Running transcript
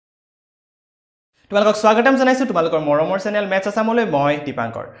তোমালোকক স্বাগতম জনাইছো তোমালোকৰ মৰমৰ চেনেল মেথছ আসামলৈ মই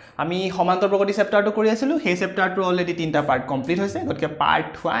দীপাঙ্কৰ আমি সমান্তৰ প্ৰগতি চেপ্টাৰটো কৰি আছিলো সেই চেপ্টাৰটো অলৰেডি তিনটা পাৰ্ট কমপ্লিট হৈছে গতিকে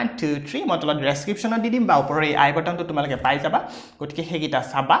পাৰ্ট 1 2 3 মই তলত ডেসক্ৰিপচনত দি দিম বা ওপৰৰ এই আই বাটনটো তোমালোকে পাই যাবা গতিকে হেগিটা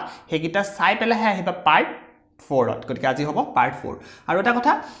চাবা হেগিটা চাই পেলাহে আহিবা পাৰ্ট 4 গতিকে আজি হ'ব পাৰ্ট 4 আৰু এটা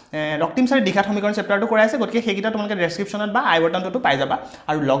কথা ৰক্তিম স্যাৰে দিঘাত সমীকৰণ চেপ্টাৰটো কৰাই আছে গতিকে হেগিটা তোমালোকে ডেসক্ৰিপচনত বা আই বাটনটো পাই যাবা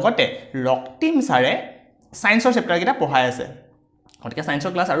আৰু লগতে ৰক্তিম স্যাৰে সায়েন্সৰ চেপ্টাৰ কিটা পঢ়াই আছে গতিকে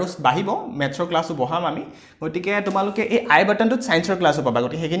সায়েন্সৰ ক্লাস আৰু বাহিব মেথছৰ ক্লাসও বহাম আমি গতিকে তোমালোকে এই আই বাটনটোত সায়েন্সৰ ক্লাসও পাবা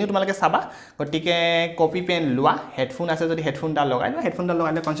গতিকে হেখিনি তোমালোকে চাবা গতিকে কপি পেন লোৱা হেডফোন আছে যদি হেডফোনডাল লগাই লোৱা হেডফোনডাল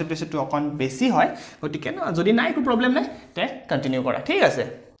লগাইলে কনসেন্ট্ৰেশনটো অকন বেছি হয় গতিকে যদি নাই একো প্ৰবলেম নাই তে কন্টিনিউ কৰা ঠিক আছে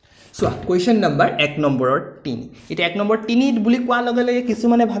So, question number 1 number 3 এটা 1 number 3 বুলি কোৱা লগে লগে কিছু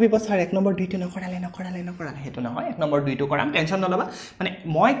মানে ভাবিব স্যাৰ 1 number 2 টো নকৰালে হেতু নহয় 1 number 2 টো কৰাম টেনচন নলবা মানে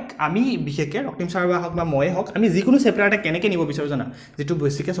আমি বিশেষকে ৰক্তিম স্যাৰ বা হক বা মই হক আমি যিকোনো চেপ্টাৰ এটা কেনেকে নিব বিচাৰো জানা যেটো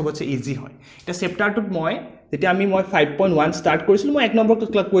বেসিকে সবতছে ইজি হয় এটা চেপ্টাৰটোত মই যেতিয়া আমি 5.1 স্টাৰ্ট কৰিছিলো মই 1 নম্বৰ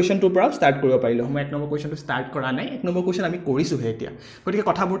কোৱেশ্চনটোৰ পৰা স্টাৰ্ট কৰিব পাৰিলো মই 1 নম্বৰ কোৱেশ্চনটো স্টাৰ্ট কৰা নাই 1 নম্বৰ কোৱেশ্চন আমি কৰিছো হে এতিয়া গতিকে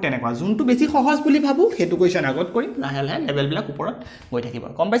কথাবোৰ তেনেকুৱা যোনটো বেছি সহজ বুলি ভাবো হেতু কোৱেশ্চন আগত কৰিম লাহে লাহে লেভেল বিলাক ওপৰত গৈ থাকিব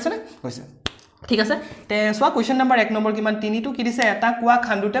গম পাইছনে হৈছে ঠিক আছে তে সোৱা কোৱেশ্চন নম্বৰ 1 নম্বৰ কিমান 3 টো কি দিছে এটা কুৱা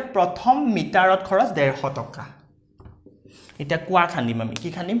খান্দুতে প্ৰথম মিটাৰত খৰচ 150 টকা এটা কুৱা খান্দিম আমি কি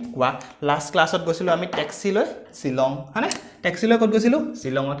খান্দিম কুৱা লাষ্ট ক্লাছত গৈছিলো আমি ট্যাক্সি লৈ শিলং হয়নে ট্যাক্সি লৈ কত গৈছিলো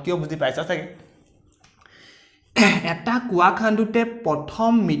শিলঙত কিয় বুজি পাইছা চাগে এটা কুৱা খান্দুতে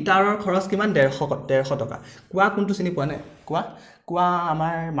প্ৰথম মিটাৰৰ খৰচ কিমান 150 টকা কুৱা কোনটো চিনি পোৱা নাই কুৱা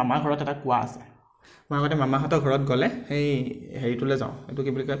আমাৰ মামা ঘৰত এটা কুৱা আছে মই আগতে মামাহঁতৰ ঘৰত গলে এই হেৰিটোলে যাওঁ এটো কি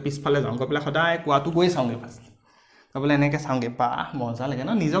বুলি কয় পিছফালে যাওঁ গপলা সদায় কুৱাটো গৈ চাওঁগে ফাৰ্ষ্ট গপলা এনেকে চাওঁগে বা মজা লাগে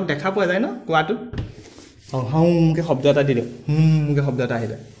ন নিজক দেখা পোৱা যায় ন কুৱাটো হুমকে শব্দ এটা দি দিও হুমকে শব্দ এটা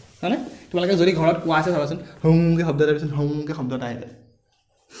আহিলে হয়নে তোমালোকে যদি ঘৰত কুৱা আছে চাবাচোন হুমকে শব্দ এটা দিছন হুমকে শব্দ এটা আহিলে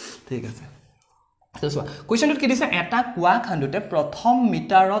ঠিক আছে so কোৱেশ্চনটো কি দিছে এটা কুৱা খান্দুতে প্ৰথম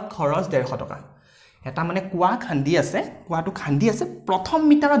মিটাৰত খৰচ 150 টকা এটা মানে কুৱা খান্দি আছে কুৱাটো খান্দি আছে প্ৰথম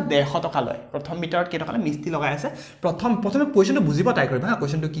মিটাৰত 150 টকা লয় প্ৰথম মিটাৰত কেই টকা মিস্তি লগাই আছে প্ৰথমে কোৱেশ্চনটো বুজিব ট্ৰাই কৰিবা হা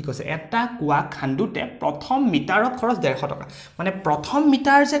কোৱেশ্চনটো কি কৈছে এটা কুৱা খান্দুতে প্ৰথম মিটাৰত খৰচ 150 টকা মানে প্ৰথম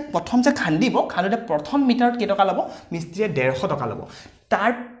মিটাৰ যে প্ৰথম যে খান্দুতে প্ৰথম মিটাৰত কেই টকা লব মিস্ত্ৰীয়ে 150 টকা লব তাৰ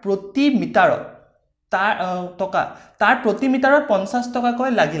প্ৰতি মিটাৰত তাৰ প্ৰতি মিটাৰত 50 টকা কৈ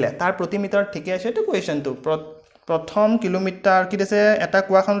লাগিলে তাৰ প্ৰতি মিটাৰত ঠিকে আছে এটো কোৱেশ্চনটো প্ৰথম কিলোমিটাৰ কি দিছে এটা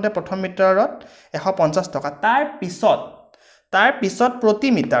কুৱা খান্দুতে প্ৰথম মিটাৰত 150 টকা তাৰ পিছত প্ৰতি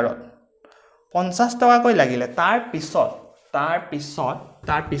মিটাৰত 50 টকা কৈ লাগিলে তাৰ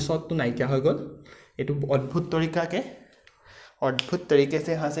পিছত তো নাইকিয়া হৈ গল এটো অদ্ভুত তৰিকে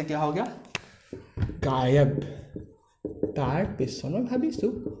से हां से क्या हो गया गायब तार पिछन भाबिसु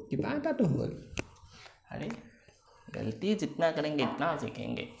किबा এটা তো হল अरे गलती जितना करेंगे इतना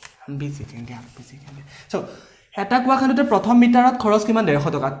सीखेंगे हम भी सीखेंगे सो এটা কুৱা খান্দুতে প্ৰথম মিটাৰত খৰচ কিমান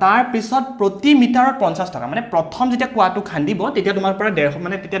 150 টকা তাৰ পিছত প্ৰতি মিটাৰত 50 টকা মানে প্ৰথম যেতিয়া কুৱাটো খান্দিব তেতিয়া তোমাৰ পৰা 150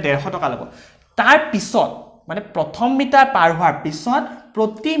 মানে তেতিয়া 150 টকা ল'ব তাৰ পিছত মানে প্ৰথম মিটাৰ পাৰ হোৱাৰ পিছত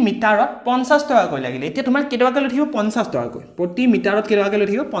প্ৰতি মিটাৰত 50 টকা কৈ লাগিলে এতিয়া তোমাৰ কেই টকা লৈ থাকিব 50 টকা কৈ প্ৰতি মিটাৰত কেই টকা লৈ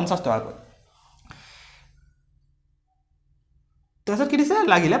থাকিব 50 টকা কৈ তাৰছত কি দিছে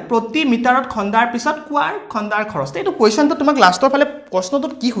লাগিলে প্ৰতি মিটাৰত খন্দাৰ পিছত কুৱাৰ খন্দাৰ খৰচ এইটো কোৱেশ্চনটো তোমাক লাষ্টৰ ফালে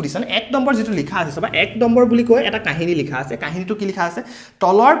প্ৰশ্নটোত কি খুদিছানে 1 নম্বৰ যেটো লিখা আছে সবা 1 নম্বৰ বুলি কয় এটা কাহিনী লিখা আছে কাহিনীটো কি লিখা আছে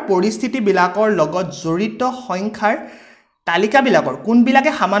তলৰ পৰিস্থিতি বিলাকৰ লগত জড়িত সংখ্যাৰ তালিকা বিলাকৰ কোন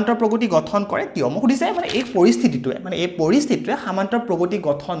বিলাকে সমান্তৰ প্ৰগতি গঠন কৰে কিয় মোক খুদিছে মানে এই পৰিস্থিতিটোৱে সমান্তৰ প্ৰগতি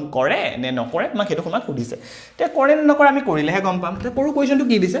গঠন কৰে নে নকৰে তোমাক হেতু তোমাক খুদিছে তে কৰে নে নকৰে আমি কৰিলেহে গম পাম তে পৰু কোৱেশ্চনটো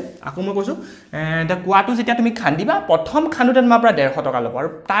কি দিছে আকৌ মই কৈছো এটা কুৱাটো যেতিয়া তুমি খান্দিবা প্ৰথম খান্দুতে তোমাৰ পৰা 150 টকা ল'ব আৰু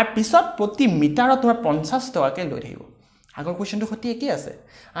তাৰ পিছত প্ৰতি মিটাৰত তোমাৰ 50 টকাকে লৈ থাকিব আগৰ কোৱেশ্চনটো হতি একে আছে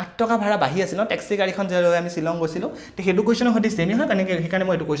 8 টকা ভাড়া বাহি আছিল ন ট্যাক্সি গাড়ীখন যে আমি শিলং গৈছিলো তে হেতু কোৱেশ্চনৰ হতি সেমি হয় কানে সেইকাৰণে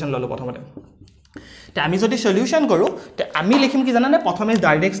মই এটো কোৱেশ্চন ললো প্ৰথমতে তে আমি যদি সলিউশন কৰো তে আমি লিখিম কি জানানে প্ৰথমে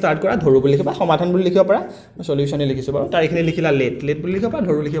ডাইৰেক্ট স্টাৰ্ট কৰা ধৰু বুলি লিখিবা সমাধান বুলি লিখিব পাৰা সলিউশনে লিখিছো বাৰু তাৰ এখিনি লিখিলা লেট বুলি লিখিবা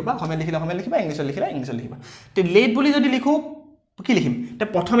ধৰু লিখিবা সময় লিখিবা ইংলিছত লিখিবা তে লেট বুলি যদি লিখো কি লিখিম তে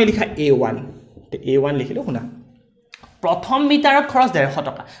প্ৰথমে লিখা a1 তে a1 লিখিলো শুনা প্ৰথম মিটাৰত খৰচ 150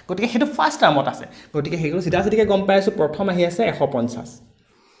 টকা গতিকে হেতু ফাৰ্স্ট টাৰ্মত আছে গতিকে হেগুলো সিধাকে গম পাইছো প্ৰথম আহি আছে 150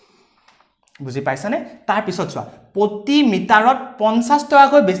 বুজি পাইছানে তাৰ পিছত চোৱা প্ৰতি মিটাৰত 50 টকা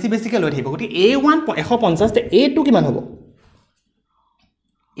কৈ বেছিকে লৈ থাকিব গতি a1 150 তে a2 কিমান হ'ব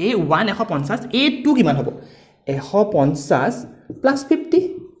a1 150 a2 কিমান হ'ব 150 + 50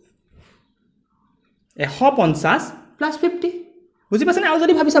 150 + 50 বুজি পাইছানে আৰু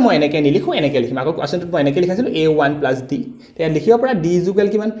যদি ভাবিছা মই এনেকৈ নিলিখো এনেকৈ লিখিম আগৰ কোৱেশ্যনটোত মই এনেকৈ লিখিছিলোঁ a1 + d তেতিয়া লিখিব পৰা d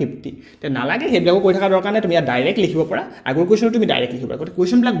 = কিমান 50 তে নালাগে সেইবিলাকো কৈ থকা দৰকাৰ নাই তুমি ইয়াত ডাইৰেক্ট লিখিব পৰা আগৰ কোৱেশ্যনটো তুমি ডাইৰেক্ট লিখিব পাৰা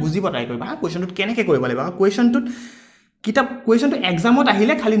কোৱেশ্যনবিলাক বুজিব ট্ৰাই কৰিবা হা কোৱেশ্যনটোত কেনেকৈ কৰিব লাগিব কোৱেশ্যনটোত কিতাপ কোৱেশ্যনটো এক্সামত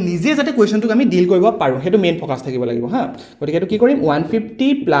আহিলে খালি নিজে যাতে কোৱেশ্যনটোক আমি ডিল কৰিব পাৰোঁ সেইটো মেইন ফ'কাছ থাকিব লাগিব হা গতিকে এইটো কি কৰিম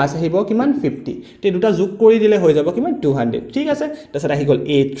 150 প্লাছ আহিব কিমান 50 তে দুটা যোগ কৰি দিলে হৈ যাব কিমান 200 ঠিক আছে তাৰপিছত আহি গ'ল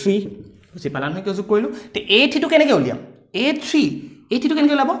a3 বুজি পালা নহয় কিয় যোগ কৰিলোঁ তে a3 টো কেনেকৈ উলিয়াম a3 টো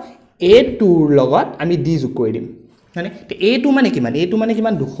কেনেকৈ ওলাব a2 ৰ লগত আমি d যোগ কৰি দিম মানে তে a2 মানে কিমান a2 মানে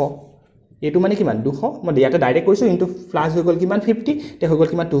কিমান 200 a2 মানে কিমান 200 মই ইয়াতে ডাইৰেক্ট কৰিছোঁ ইনটু প্লাছ হৈ গ'ল কিমান 50 তে হৈ গ'ল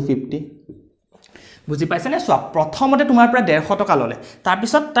কিমান 250 বুজি পাইছানে চোৱা প্ৰথমতে তোমাৰ পৰা 150 টকা ল'লে তাৰ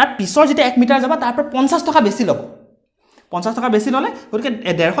পিছৰ যেতিয়া 1 মিটাৰ যাবা তাৰ পৰা 50 টকা বেছি ল'ব 50 টকা বেছি ল'লে গতিকে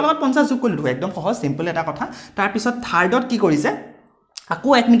 150 লগত 50 যোগ কৰিলোঁ একদম সহজ সিম্পল এটা কথা তাৰ পিছত থাৰ্ডত কি কৰিছে আকৌ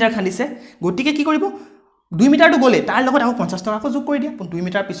 1 মিটাৰ খান্দিছে গতিকে কি কৰিব 2 মিটাৰটো গ'লে তাৰ লগত আকৌ 50 টকা আকৌ যোগ কৰি দিয়া 2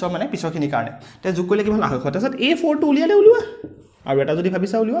 মিটাৰ পিছৰ মানে পিছৰখিনিৰ কাৰণে তে যোগ কৰিলে কিমান লাভ হয় তাৰপিছত a4 টো উলিয়ালে উলিওৱা আৰু এটা যদি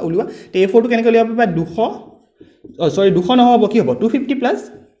ভাবিছা উলিওৱা তে a4 টো কেনেকৈ উলিয়াব পাবা 200 নহ'ব কি হ'ব 250 প্লাছ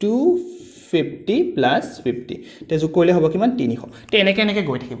 250 প্লাছ 50 তে যোগ কৰিলে হ'ব কিমান 300 তে এনেকৈ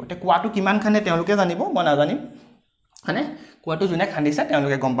গৈ থাকিব তে কোৱাটো কিমান খানে তেওঁলোকে জানিব মই নাজানিম মানে কোৱাটো যোনে খান্দিছে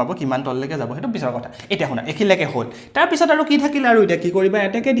তেওঁলোকে গম পাব কিমান তললৈকে যাব সেইটো পিছৰ কথা এতিয়া শুনা এখিলৈকে হ'ল তাৰ পিছত আৰু কি থাকিল আৰু এতিয়া কি কৰিবা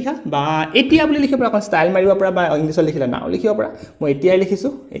এটাকে লিখা বা এতিয়া বুলি লিখিব পৰা অকণ ষ্টাইল মাৰিব পৰা বা ইংলিছত লিখিলে নাও লিখিব পৰা মই এতিয়া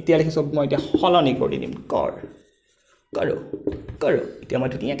লিখিছোঁ মই এতিয়া সলনি কৰি দিম কৰোঁ এতিয়া মই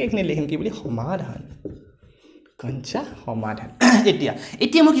ধুনীয়াকৈ এইখিনি লিখিম কি বুলি সমাধান কঞ্চা সমাধান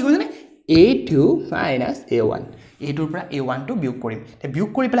এতিয়া মই কি কৰিম জানে a2 - a1 a2 পৰা a1 টো বিয়োগ কৰিম তে বিয়োগ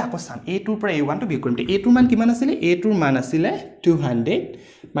কৰি পেলাই আকৌ চাম a2 পৰা a1 টো বিয়োগ কৰিম তে a2 মান কিমান আছিল a2 ৰ মান আছিল 200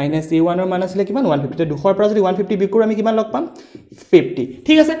 মাইনাছ a1 ৰ মান আছিল কিমান 150 তে 200 ৰ পৰা যদি 150 বিয়োগ কৰোঁ আমি কিমান লগ পাম 50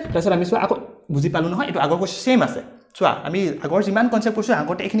 ঠিক আছে তাৰপিছত আমি চোৱা আকৌ বুজি পালোঁ নহয় এইটো আগৰ কোৱেশ্যন সেম আছে চোৱা আমি আগৰ যিমান কনসেপ্ট কৰিছোঁ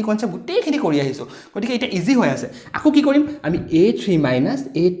আগতে এইখিনি কনসেপ্ট গোটেইখিনি কৰি আহিছোঁ গতিকে এটা ইজি হৈ আছে আকৌ কি কৰিম আমি a3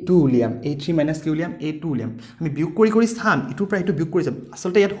 - a2 উলিয়াম a3 - কি উলিয়াম a2 উলিয়াম আমি বিয়োগ কৰি চাম ইটোৰ পৰা ইটো বিয়োগ কৰি যাম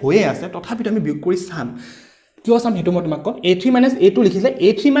আচলতে ইয়াত হৈয়ে আছে তথাপিতো আমি বিয়োগ কৰি চাম কিয় চাম হেতু মই তোমাক কম a3 - a2 লিখিলে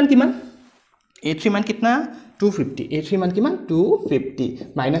a3 মান কিমান a3 মান কিतना 250 a3 মান কিমান 250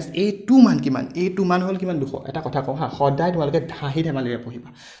 মাইনাস a2 মান কিমান a2 মান হল কিমান 200 এটা কথা কওঁ হা সদায় তোমালোকে হাঁহি ধেমালিৰে পঢ়িবা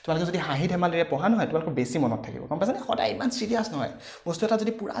তোমালোকে যদি হাঁহি ধেমালিৰে পঢ়া নহয় তোমালোকৰ বেছি মনত থাকিব গম পাইছানে সদায় ইমান সিৰিয়াস নহয় বস্তু এটা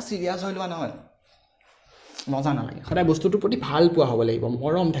যদি পুৰা সিৰিয়াস হৈ লোৱা নহয় মজা নালাগে সদায় বস্তুটোৰ প্ৰতি ভাল পোৱা হ'ব লাগিব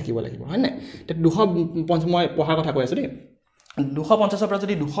মৰম থাকিব লাগিব হয় নাই তে 250 মই পঢ়াৰ কথা কৈ আছো দেই 250 পৰা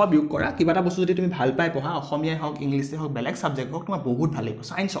যদি 200 বিয়োগ কৰা কিবা এটা বস্তু যদি তুমি ভাল পাই পঢ়া অসমীয়াই হওক ইংলিশে হওক বেলেগ সাবজেক্ট হওক তোমাৰ বহুত ভাল লাগিব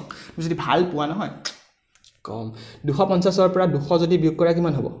সায়েন্স হওক তুমি যদি ভাল পোৱা নহয় কম 250 পৰা 200 যদি বিয়োগ কৰা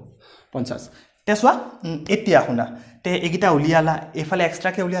কিমান হ'ব 50 তে চোৱা এতিয়া শুনা তে এগিটা উলিয়ালা এফালে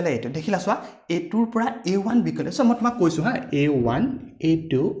এক্সট্ৰাকে উলিয়ালা এটো দেখিলা চোৱা a2 ৰ পৰা a1 বিয়োগ কৰিলে সো মই তোমাক কৈছো হা a1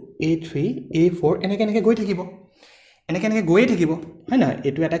 a2 a3 a4 এনেকে গৈ থাকিব এনেকে গৈ থাকিব হয় না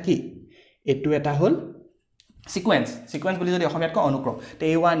এটো এটা কি এটো এটা হল সিকোয়েন্স বুলি যদি অসমীয়াত কয় অনুক্ৰম তে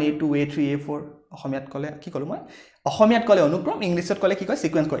a1 a2 a3 a4 অসমীয়াত কলে কি কলো মই অসমীয়াত কলে অনুক্ৰম ইংলিশত কলে কি কয়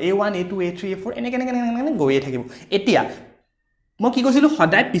সিকোয়েন্স কয় a1 a2 a3 a4 এনেকে গৈ থাকিব এতিয়া মই কি কৈছিলো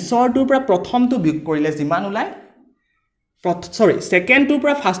সদায় পিছৰটোৰ পৰা প্ৰথমটো বিয়োগ কৰিলে যিমান ওলাই সেকেন্ডটোৰ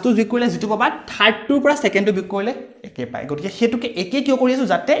পৰা ফাৰ্ষ্টটো বিয়োগ কৰিলে যেটো পাবা থাৰ্ডটোৰ পৰা সেকেন্ডটো বিয়োগ কৰিলে একে পায় গতিকে হেতুকে একে কিয় কৰি আছো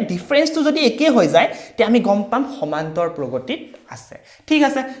যাতে ডিফাৰেন্সটো যদি একে হৈ যায় তে আমি গম পাম সমান্তৰ প্ৰগতিত আছে ঠিক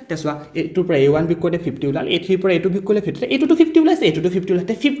আছে তে চোৱা এটোৰ পৰা a1 বিয়োগ কৰিলে 50 ওলাল a3 পৰা a2 বিয়োগ কৰিলে 50 এটো 50 ওলাইছে এটো 50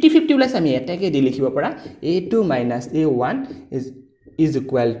 ওলাইছে 50 ওলাইছে আমি এটাকে দি লিখিব পৰা a2 - a1 is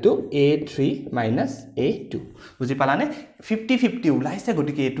equal to a3 minus a2 বুজি পালানে 50 ওলাইছে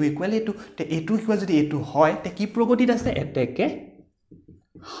গতিকে a2 ইকুৱেল a2 তে a2 ইকুৱেল যদি a2 হয় তে কি প্ৰগতিত আছে এটাকে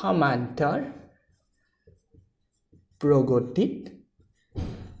সমান্তৰ প্ৰগতিত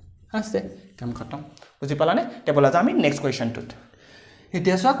আছে কাম খতম বুজি পালানে তে বলা যা আমি নেক্সট কোৱেশ্চনটোত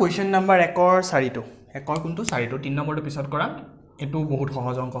এতিয়া চোৱা কোৱেশ্চন নম্বৰ 1 ৰ 4টো 1 ৰ কোনটো 4টো 3 নম্বৰটো পিছত কৰা এটো বহুত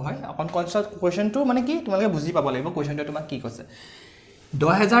সহজ অংক হয় অকন কনসেপ্ট কোৱেশ্চনটো মানে কি তোমালোকে বুজি পাব লাগিব কোৱেশ্চনটো তোমাক কি কৈছে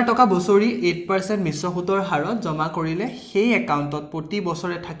 10000 টকা বছৰি 8% মিশ্ৰ সুতৰ হাৰত জমা কৰিলে সেই একাউণ্টত প্ৰতি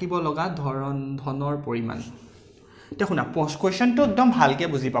বছৰে থাকিব লগা ধনৰ পৰিমাণ দেখুনা পোষ্ট কোৱেশ্চনটো একদম ভালকে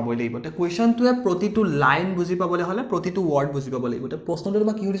বুজি পাব লাগিব তে কোৱেশ্চনটোৱে প্ৰতিটো লাইন বুজি পাবলৈ হলে প্ৰতিটো ওয়াৰ্ড বুজি পাব লাগিব তে প্ৰশ্নটো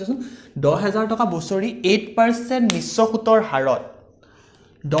তোমাক কি সুধিছাচোন 10000 টকা বছৰি 8% মিশ্ৰ সুতৰ হাৰত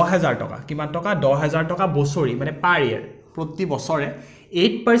 10000 টকা কিমান টকা 10000 টকা বছৰি মানে পাৰ ইয়াৰ প্ৰতি বছৰে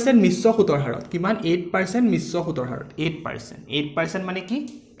 8% মিশ্ৰ সুতৰ হাৰত কিমান 8% মিশ্ৰ সুতৰ হাৰত 8% মানে কি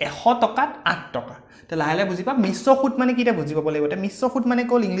 100 টকাত 8 টকা তে লাহে বুজি পা মিশ্ৰ সুত মানে কিটা বুজি পাব লাগিব তে মিশ্ৰ সুত মানে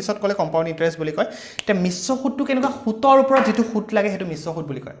কল ইংলিশত কলে কম্পাউণ্ড ইন্টাৰেষ্ট বুলি কয় তে মিশ্ৰ সুতটো কেনেকুৱা সুতৰ ওপৰত যেটো সুত লাগে হেতু মিশ্ৰ সুত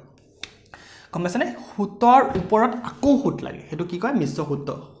বুলি কয় গম পাইছানে সুতৰ ওপৰত আকৌ সুত লাগে হেতু কি কয় মিশ্ৰ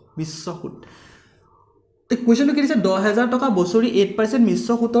সুত তে কোৱেশ্চনটো কি দিছে 10000 টকা বছৰি 8% মিশ্ৰ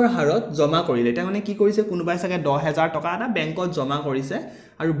সুতৰ হাৰত জমা কৰিলে এটা মানে কি কৰিছে কোনোবাই চাগে 10000 টকা এটা বেংকত জমা কৰিছে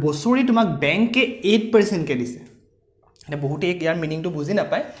আৰু বছৰি তোমাক বেংকে 8% কে দিছে এটা বহুতে ইয়াৰ মিনিংটো বুজি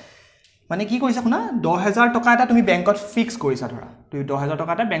নাপায় মানে কি কৰিছা শুনা 10000 টকা এটা তুমি বেংকত ফিক্স কৰিছা ধৰা তুমি 10000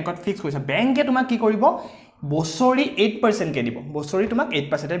 টকা এটা বেংকত ফিক্স কৰিছা বেংকে তোমাক কি কৰিব বছৰি 8% কে দিব বছৰি তোমাক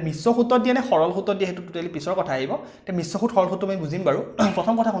 8% মিশ্ৰ সুতত দিয়ে নে সৰল সুতত দিয়ে হেতু টোটালি পিছৰ কথা আহিব তে মিশ্ৰ সুত সৰল সুত মই বুজিম বাৰু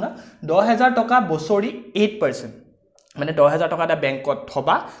প্ৰথম কথা শুনা 10000 টকা বছৰি 8% মানে 10000 টকা এটা বেংকত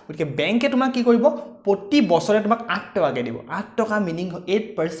থবা গতিকে বেংকে তোমাক কি কৰিব প্ৰতি বছৰে তোমাক 8 টকা কে দিব 8 টকা মিনিং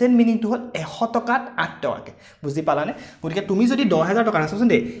 8% মিনিংটো হল 100 টকাত 8 টকা কে বুজি পালানে গতিকে তুমি যদি 10000 টকা আছছন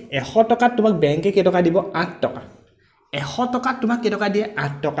দে 100 টকাত তোমাক বেংকে কে টকা দিব 8 টকা 100 টকাত তোমাক কে টকা দিয়ে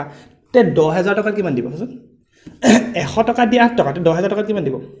 8 টকা তে 10000 টকা কিমান দিব হছন 100 টকা দিয়ে 8 টকা তে 10000 টকা কিমান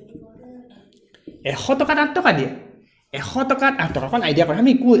দিব 100 টকাত 8 টকা দিয়ে 100 টকাত 8 টকা কোন আইডিয়া কৰা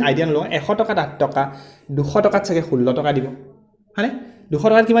আমি কো আইডিয়া নলওঁ 100 টকাত 8 টকা 200 টকাত চাগে 16 টকা দিব হয়নে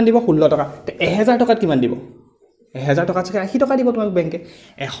 200 টকাত কিমান দিব 16 টকা তে 1000 টকাত কিমান দিব 1000 টকাত চাগে 80 টকা দিব তোমাক বেংকে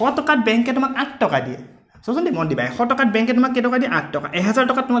 100 টকাত বেংকে তোমাক 8 টকা দিয়ে সজন দি মন দিবা 100 টকাত বেংকে তোমাক কে টকা দিয়ে 8 টকা 1000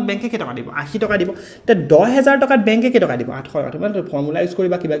 টকাত তোমাক বেংকে কে টকা দিব 80 টকা দিব তে 10000 টকাত বেংকে কে টকা দিব 800 টকা তুমি ফৰ্মুলা ইউজ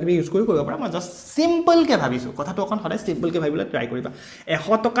কৰিবা কিবা কিবি ইউজ কৰিব পাৰা মই জাস্ট সিম্পল কে ভাবিছো কথাটো অকন সদায় সিম্পল কে ভাবিবলৈ ট্ৰাই কৰিবা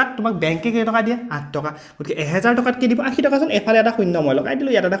 100 টকাত তোমাক বেংকে কে টকা দিয়ে 8 টকা গতিকে 1000 টকাত কি দিব 80 টকা চোন এফালে এটা শূন্য মই লগাই দিলো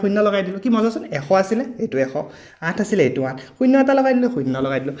ইয়াত এটা শূন্য লগাই দিলো কি মজাচোন 100 আছিল এটো 100 8 আছিল এটো 8 শূন্য এটা লগাই দিলো শূন্য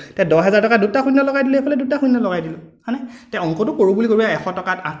লগাই দিলো তে 10000 টকা দুটা শূন্য লগাই দিলো এফালে দুটা শূন্য লগাই দিলো হয়নে তে অংকটো কৰো বুলি কৰিবা 100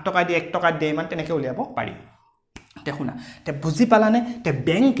 টকাত 8 টকা দিয়ে 1 টকা দিয়ে ইমান তেনেকে উলিয়াব পাৰি তে শুনা তে বুজি পালানে তে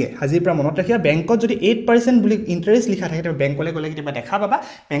বেংকে আজিৰ পৰা মনত ৰাখিবা বেংকত যদি 8% বুলি ইন্টাৰেষ্ট লিখা থাকে তে বেংকলে গলে কিবা দেখা পাবা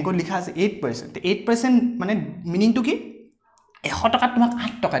বেংকত লিখা আছে 8% তে 8% মানে মিনিংটো কি 100 টকাত তোমাক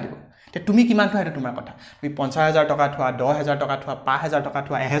 8 টকা দিব তে তুমি কিমান থোৱা এটা তোমাৰ কথা তুমি 50000 টকা থোৱা 10000 টকা থোৱা 5000 টকা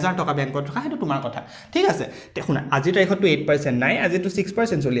থোৱা 1000 টকা বেংকত থোৱা এটা তোমাৰ কথা ঠিক আছে তে শুনা আজি তাৰিখতো 8% নাই আজি তো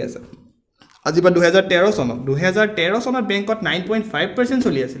 6% চলি আছে আজি বা 2013 চনত বেংকত 9.5%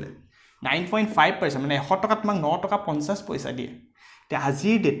 চলি আছিল 9.5% মানে 100 টকা তোমাক 9 টকা 50 পইচা দিয়ে তে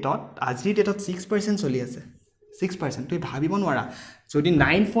আজিৰ ডেটত 6% চলি আছে 6% তুমি ভাবিব নোৱাৰা যদি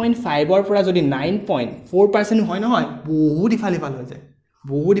 9.5 ৰ পৰা যদি 9.4% হয় নহয় বহুত ইফালে হৈ যায়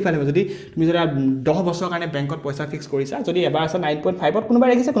বহুত ইফালে যদি তুমি যদি 10 বছৰৰ কাৰণে বেংকত পইচা ফিক্স কৰিছা যদি এবাৰ আছে 9.5 ত কোনোবা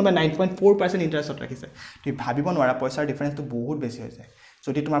ৰাখিছে কোনোবা 9.4% ইন্টাৰেষ্টত ৰাখিছে তুমি ভাবিব নোৱাৰা পইচাৰ ডিফাৰেন্সটো বহুত বেছি হৈ যায়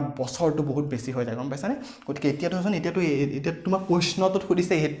যদি তোমাৰ বছৰটো বহুত বেছি হৈ যায় গম পাইছানে গতিকে এতিয়াটো তোমাৰ প্ৰশ্নটো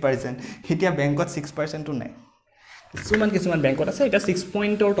সুধিছে 8% এতিয়া বেংকত 6% টো নাই কিছুমান বেংকত আছে এটা 6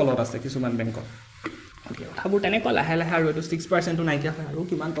 পইণ্টৰ তলত আছে কিছুমান বেংকত ওকে কথাবোৰ তেনেকৈ লাহে লাহে আৰু এটো 6% টো নাইকিয়া হয় আৰু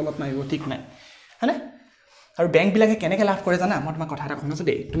কিমান তলত নাইব ঠিক নাই হয়নে আৰু বেংক বিলাকে কেনেকৈ লাভ কৰে জানা মই তোমাক কথা এটা শুনাছো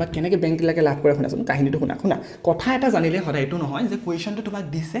দেই তোমাক কেনেকৈ বেংক বিলাকে লাভ কৰে শুনাছোন কাহিনীটো শুনা কথা এটা জানিলে সদায় এটো নহয় যে কোৱেশ্চনটো তোমাক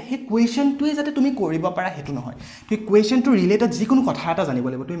দিছে হে কোৱেশ্চনটোৱে যাতে তুমি কৰিব পাৰা হেতু নহয় তুমি কোৱেশ্চনটো ৰিলেটেড যিকোনো কথা এটা জানিব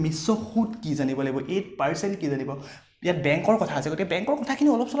লাগিব তুমি মিশ্ৰ সুত কি জানিব লাগিব 8% কি জানিব ইয়াত বেংকৰ কথা আছে গতিকে বেংকৰ কথাখিনি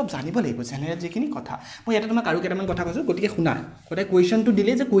অলপ চলপ জানিব লাগিব জেনেৰেল যিখিনি কথা মই ইয়াতে তোমাক আৰু কেইটামান কথা কৈছো গতিকে শুনা সদায় কোৱেশ্চনটো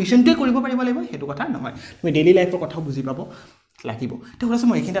দিলে যে কোৱেশ্চনটোৱে কৰিব পাৰিব লাগিব হেতু কথা নহয় তুমি ডেইলি লাইফৰ কথা বুজি পাব লাগিব তে শুনাছো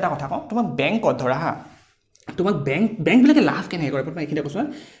মই এইখিনি এটা কথা কওঁ তোমাক বেংকত ধৰা হা তোমাক বেংক বিলাকে লাভ কেনে কৰে মই এইখিনি কৈছো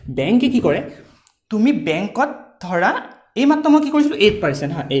বেংকে কি কৰে তুমি বেংকত ধৰা এই মাত্ৰ মই কি কৰিছিলো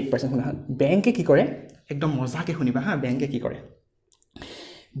 8% হা 8% শুনা বেংকে কি কৰে একদম মজাকে শুনিবা হা বেংকে কি কৰে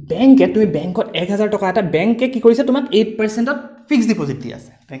বেংকে তুমি বেংকত 1000 টকা এটা বেংকে কি কৰিছে তোমাক 8% ত ফিক্স ডিপোজিট দি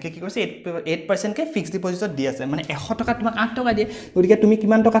আছে বেংকে কি কৰিছে 8% কে ফিক্স ডিপোজিটত দি আছে মানে 100 টকা তোমাক 8 টকা দিয়ে গতিকে তুমি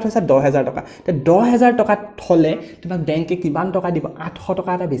কিমান টকা থৈছা 10000 টকা তে 10000 টকা থলে তোমাক বেংকে কিমান টকা দিব 800 টকা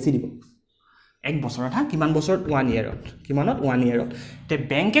এটা বেছি দিব এক বছৰত হা কিমান বছৰত 1 ইয়াৰত কিমানত 1 ইয়াৰত তে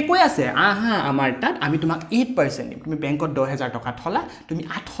বেংকে কৈ আছে আহা আমাৰ তাত আমি তোমাক 8% দিম তুমি বেংকত 10000 টকা থলা তুমি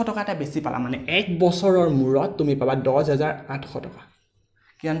 800 টকা এটা বেছি পালা মানে এক বছৰৰ মূৰত তুমি পাবা 10800 টকা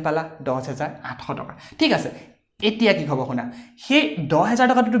কিমান পালা 10800 টকা ঠিক আছে এতিয়া কি হ'ব শুনা হে 10000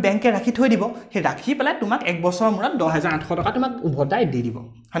 টকাটো বেংকে ৰাখি থৈ দিব হে ৰাখি পেলাই তোমাক এক বছৰৰ মূৰত 10800 টকা তোমাক উভতাই দি দিব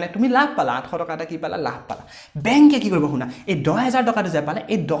মানে তুমি লাভ পালা 800 টকা এটা কি পালা লাভ পালা বেংকে কি কৰিব শুনা এই 10000 টকাটো যে পালে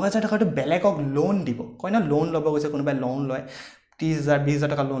এই 10000 টকাটো বেলেগক লোন দিব কয় না লোন ল'ব গৈছে কোনোবাই লোন লয় 30000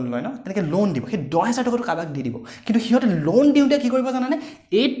 20000 টকা লোন লয় ন তেনেকে লোন দিব সেই 10000 টকাটো কাবাক দি দিব কিন্তু সিহঁতে লোন দিওঁতে কি কৰিব জানানে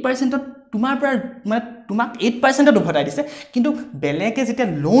 8% ত তোমাৰ পৰা মানে তোমাক 8% ত উভতাই দিছে কিন্তু বেলেগে যেতিয়া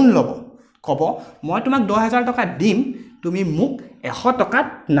লোন ল'ব কব মই তোমাক 10000 টকা দিম তুমি মোক 100 টকাত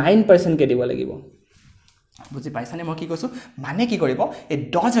 9% কে দিব লাগিব বুজি পাইছানে মই কি কৈছো মানে কি কৰিব এই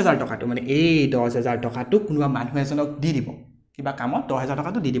 10000 টকাটো মানে এই 10000 টকাটো কোনোবা মানুহ এজনক দি দিব কিবা কামত 10000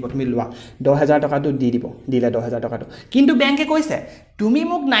 টকাটো দি দিব তুমি লোৱা 10000 টকাটো দি দিব দিলে 10000 টকাটো কিন্তু বেংকে কৈছে তুমি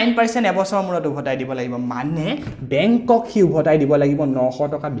মোক 9% এবছৰৰ মূৰত উভতাই দিব লাগিব মানে বেংকক কি উভতাই দিব লাগিব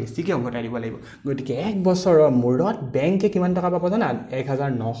 900 টকা বেছিকে উভতাই দিব লাগিব গতিকে এক বছৰৰ মূৰত বেংকে কিমান টকা পাব জানা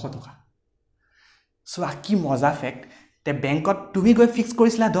 1900 টকা সো কি মজা ফেক্ট তে বেংকত তুমি গৈ ফিক্স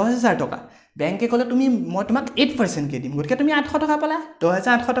কৰিছিলা 10000 টকা বেংকে ক'লে তুমি মই তোমাক 8% কে দিম গতিকে তুমি 800 টকা পালা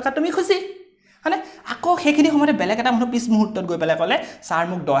 10800 টকা তুমি খুশি মানে আকৌ সেইখিনি সময়তে বেলেগ এটা মানুহ পিছ মুহূৰ্তত গৈ পেলাই ক'লে স্যাৰ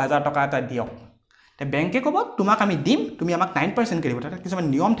মোক 10000 টকা এটা দিয়ক তে বেংকে ক'ব তোমাক আমি দিম তুমি আমাক 9% কে দিব তাতে কিছুমান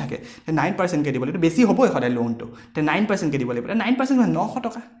নিয়ম থাকে তে 9% কে দিব লাগিব বেছি হ'বই সদায় লোনটো তে 9% কে দিব লাগিব তে 9% মানে 900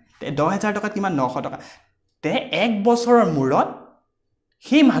 টকা তে 10000 টকা কিমান 900 টকা তে এক বছৰৰ মূৰত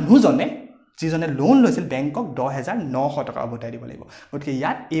সেই মানুহজনে যিজনে লোন লৈছিল বেংকক 10900 টকা উভতাই দিব লাগিব গতিকে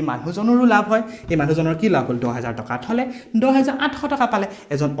ইয়াত এই মানুহজনৰো লাভ হয় এই মানুহজনৰ কি লাভ হ'ল 10000 টকা থলে 10800 টকা পালে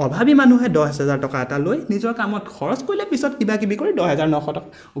এজন অভাৱী মানুহে 10000 টকা এটা লৈ নিজৰ কামত খৰচ কৰিলে পিছত কিবা কিবি কৰি 10900 টকা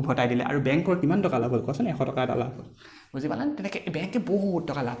উভতাই দিলে আৰু বেংকৰ কিমান টকা লাভ হ'ল কোৱাচোন 100 টকা এটা লাভ হ'ল বুজি পালা তেনেকৈ বেংকে বহুত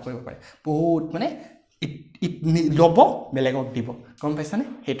টকা লাভ কৰিব পাৰে বহুত মানে ল'ব বেলেগক দিব গম পাইছানে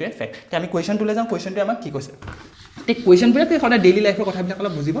সেইটোৱে ফেক্ট তে আমি কুৱেশ্যনটোলৈ যাওঁ কুৱেশ্যনটোৱে আমাক কি কৈছে তে কুৱেশ্যনবোৰে সদায় ডেইলি লাইফৰ কথাবিলাক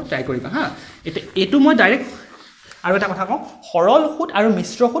অলপ বুজিব ট্ৰাই কৰিবা হা এইটো মই ডাইৰেক্ট আৰু এটা কথা কওঁ সৰল সুদ আৰু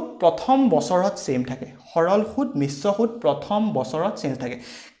মিশ্ৰ সুদ প্ৰথম বছৰত সেম থাকে সৰল সুদ মিশ্ৰ সুদ প্ৰথম বছৰত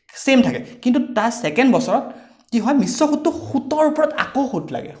সেম থাকে কিন্তু তাৰ সেকেন্ড বছৰত কি হয় মিশ্ৰ সুদটো সুতৰ ওপৰত আকৌ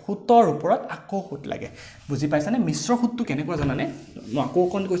সুদ লাগে বুজি পাইছানে মিশ্ৰ সুদটো কেনেকুৱা জানানে মই আকৌ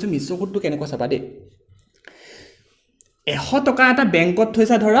অকণ কৈছোঁ মিশ্ৰ সুদটো কেনেকুৱা চাবা দেই 100 টকা এটা বেংকত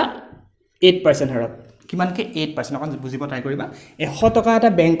থৈছা ধৰা 8% হাৰত কিমানকে 8% অকণ বুজিব ট্ৰাই কৰিবা 100 টকা এটা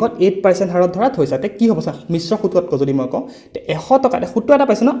বেংকত 8% হাৰত ধৰা থৈছা তে কি হ'ব চা মিশ্ৰ সুদত যদি মই কওঁ তে 100 টকা সুদটো এটা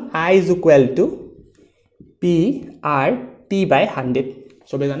পাইছ ন I is equal to PRT/100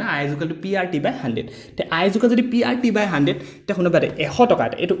 সবে জানা I is equal to PRT/100 তে I is equal যদি PRT/100 তে শুনিবা দে 100 টকা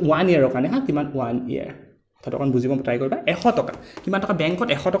এটা 1 ইয়াৰৰ কাৰণে হা কিমান 1 ইয়াৰ কথাটো অকণ বুজিব ট্ৰাই কৰিবা 100 টকা কিমান টকা বেংকত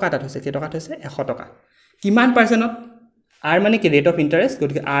 100 টকা এটা থৈছে কেই টকা থৈছে 100 টকা কিমান পাৰ্চেন্টত R মানে কি ৰেট অফ ইন্টাৰেষ্ট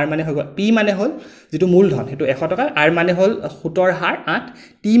গতিকে R মানে হৈ গ'ল P মানে হ'ল যেটো মূলধন হেতু 100 টকা R মানে হ'ল সুতৰ হাৰ 8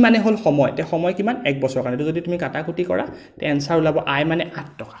 T মানে হ'ল সময় তে সময় কিমান 1 বছৰ কাৰণে যদি তুমি কাটাকুটি কৰা তে আনসাৰ ওলাব I মানে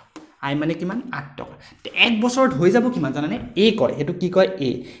 8 টকা I মানে কিমান 8 টকা তে 1 বছৰত হৈ যাব কিমান জানানে A কয় হেতু কি কয় A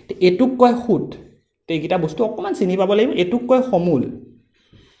তে এটুক কয় সুদ তে এইটা বস্তু অকমান চিনি পাব লাগিব এটুক কয় সমূল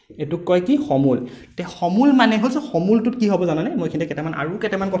এটুক কয় কি সমূল তে সমূল মানে হ'ল সমূলটোত কি হ'ব জানানে মই কিন্তু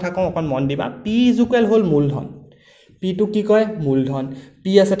কেটামান কথা কওঁ অকন মন দিবা P ইকুৱেল হ'ল মূলধন P টু কি কয় মূলধন P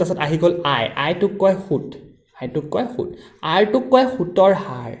আছে তাছত আহি গল I টু কয় সুদ R টু কয় সুতৰ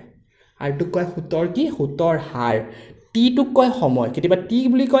হাৰ R টু কয় সুতৰ কি সুতৰ হাৰ T টু কয় সময় কেতিয়াবা T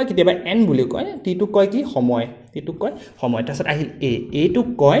বুলি কয় কেতিয়াবা N বুলি কয় T টু কয় কি সময় T টু কয় সময় তাছত আহিল A টু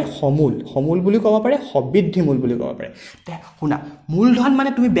কয় সমূল বুলি ক'ব পাৰে সবৃদ্ধি মূল বুলি ক'ব পাৰে তে শুনা মূলধন মানে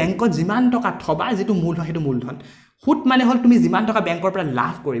তুমি বেংকত যিমান টকা থবা যেটো মূলধন হেতু মূলধন সুদ মানে হ'ল তুমি যিমান টকা বেংকৰ পৰা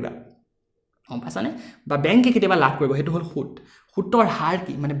লাভ কৰিবা পাছানে বা বেংকে কেতিয়াবা লাভ কৰিব হেতু হ'ল সুতৰ হাৰ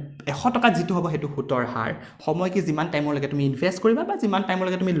কি মানে 100 টকা যেটো হ'ব হেতু সুতৰ হাৰ সময় কি যিমান টাইমৰ লাগে তুমি ইনভেস্ট কৰিবা বা যিমান টাইমৰ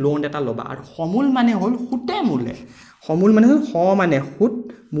লাগে তুমি লোন এটা লবা আৰু সমূল মানে হ'ল সুতে মূলে সমূল মানে হ'ল মানে সুদ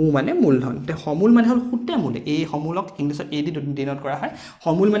মু মানে মূলধন তে সমূল মানে হ'ল সুতে মূলে এই সমূলক ইংলিছত এ দি ডিনোট কৰা হয়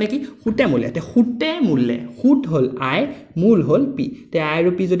সমূল মানে কি সুতে মূলে তে সুতে মূলে সুদ হ'ল I মূল হ'ল P তে I আৰু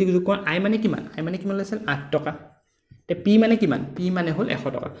P যদি যোগ কৰা I মানে কিমান লৈছিল 8 টকা তে P মানে কিমান P মানে হ'ল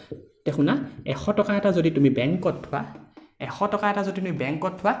 100 টকা তে শুনা 100 টকা এটা যদি তুমি বেংকত থোৱা 100 টকা এটা যদি তুমি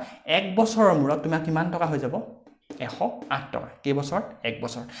বেংকত থোৱা এক বছৰৰ মূৰত তোমাৰ কিমান টকা হৈ যাব 108 টকা কেই বছৰ এক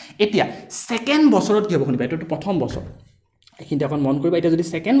বছৰ এতিয়া সেকেন্ড বছৰত কি হ'ব শুনিবা এটো প্ৰথম বছৰ কিন্তু এখন মন কৰিবা এটা যদি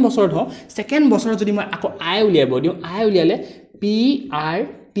সেকেন্ড বছৰত হয় সেকেন্ড বছৰত যদি মই আকৌ I উলিয়াব দিও I উলিয়ালে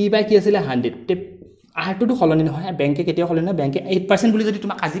PRT বাই কি আছিল 100 তে R টু হলনি নহয় বেংকে কেতিয়া হলনি নহয় বেংকে 8% বুলি যদি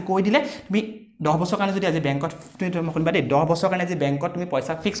তোমাক আজি কৈ দিলে তুমি 10 বছৰ কাৰণে যদি আজি বেংকত তুমি শুনিবা দে 10 বছৰ কাৰণে আজি বেংকত তুমি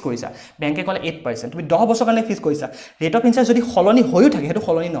পইচা ফিক্স কৰিছা বেংকে ক'লে 8% তুমি 10 বছৰ কাৰণে ফিক্স কৰিছা ৰেট অফ ইন্টাৰেষ্ট যদি হলনি হৈও থাকে হেতু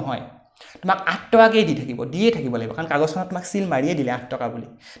হলনি নহয় তোমাক 8 টকাকে দি থাকিব লাগিব কাৰণ কাগজখনত তোমাক সিল মাৰিয়ে দিলে 8 টকা বুলি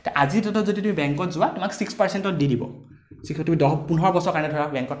তে আজি যদি তুমি বেংকত যোৱা তোমাক 6% দি দিব সিটো তুমি 15 বছৰ কাৰণে ধৰা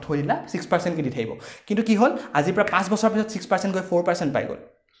বেংকত থৈ দিলা 6% কে দি থাকিব কিন্তু কি হ'ল আজি পৰা 5 বছৰ পিছত 6% গৈ 4% পাই গ'ল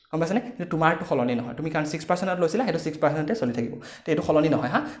গম পাইছানে কিন্তু তোমাৰটো হলনি নহয় তুমি কাৰণ 6% লৈছিলা হেতু 6% এ চলি থাকিব তে এটো হলনি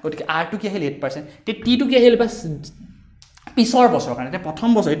নহয় হা গতিকে R টু কি আহিল 8% তে T টু কি আহিল বাস পিছৰ বছৰ কাৰণে তে প্ৰথম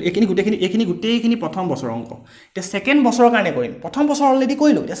বছৰ এখিনি গোটেইখিনি প্ৰথম বছৰ অংক তে সেকেন্ড বছৰৰ কাৰণে কৰিম প্ৰথম বছৰ অলৰেডি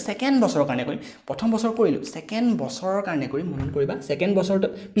কৰিলো তে সেকেন্ড বছৰৰ কাৰণে কৰিম প্ৰথম বছৰ কৰিলো সেকেন্ড বছৰৰ কাৰণে কৰিম মনত কৰিবা সেকেন্ড বছৰটো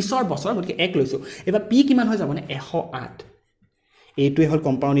পিছৰ বছৰ গতিকে 1 লৈছো এবা P কিমান হৈ যাব মানে 108 এইটোৱে হ'ল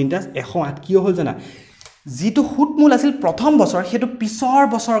কম্পাউণ্ড ইন্টাৰেষ্ট 108 কি হ'ল জানা যেটো সুদ মূল আছিল প্ৰথম বছৰ হেতু পিছৰ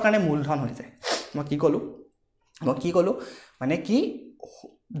বছৰৰ কাৰণে মূলধন হৈ যায় মই কি কলো মই কি ক'লোঁ মানে কি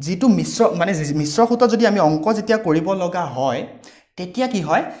যিটো মিশ্ৰ সূত্ৰত যদি আমি অংক যেতিয়া কৰিব লগা হয় তেতিয়া কি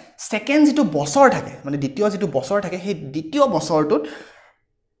হয় সেকেন্ড যিটো বছৰ থাকে মানে দ্বিতীয় যিটো বছৰ থাকে সেই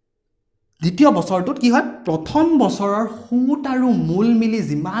দ্বিতীয় বছৰটোত কি হয় প্ৰথম বছৰৰ সুত আৰু মূল মিলি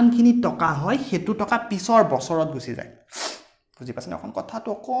যিমানখিনি টকা হয় সেইটো টকা পিছৰ বছৰত গুচি যায় বুজি পাইছানে অকণ কথাটো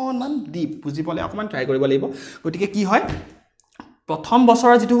অকণমান ডিপ বুজিবলৈ অকণমান ট্ৰাই কৰিব লাগিব গতিকে কি হয় প্ৰথম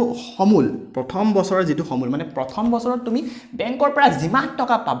বছৰৰ যিটো সমুল মানে প্ৰথম বছৰত তুমি বেংকৰ পৰা যিমান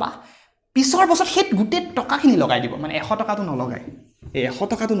টকা পাবা পিছৰ বছৰত সেই গোটেই টকাখিনি লগাই দিব মানে 100 টকাটো নলগায় এই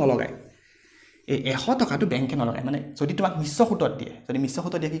 100 টকাটো নলগায় এই 100 টকাটো বেংকে নলগায় মানে যদি তোমাক মিশ্ৰ সূত্ৰত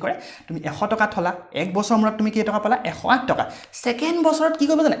দিয়ে কি কৰে তুমি 100 টকা থলা এক বছৰ মূৰত তুমি কেই টকা পালা 108 টকা সেকেন্ড বছৰত কি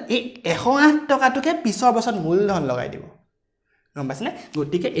কৰিব জানা এই 108 টকাটোকে পিছৰ বছৰত মূলধন লগাই দিব গম পাইছানে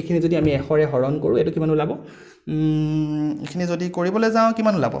গতিকে এখিনি যদি আমি 100 ৰে হৰণ কৰো এটো কিমান ওলাব এখিনি যদি কৰিবলৈ যাও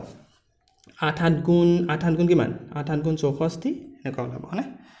কিমান ওলাব 8 গুণ কিমান 8 গুণ 64 এনেকুৱা ওলাব হয়নে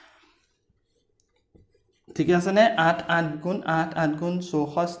ঠিক আছে নে 8 গুণ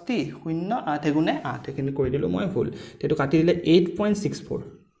 64 0 8 গুণে 8 এখিনি কৰি দিলো মই ভুল তেটো কাটি দিলে 8.64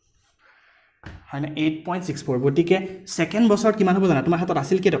 হয়নে 8.64 গতিকে সেকেন্ড বছৰত কিমান হ'ব জানা তোমাৰ হাতত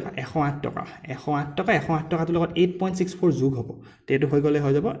আছিল কি টকা 108 টকা 108 টকাটোৰ লগত 8.64 যোগ হ'ব তেটো হৈ গলে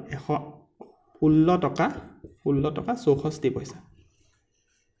হৈ যাব 116 টকা 64 পইচা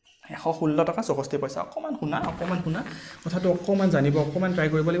 116 টকা 64 পইচা অকমান শুনা কথাটো অকমান জানিব অকমান ট্ৰাই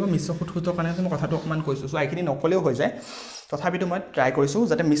কৰিব লাগিব মিশ্ৰ সূত্ৰৰ কাৰণে মই কথাটো অকমান কৈছো সো এইখিনি নকলেও হৈ যায় তথাপিতো মই ট্ৰাই কৰিছো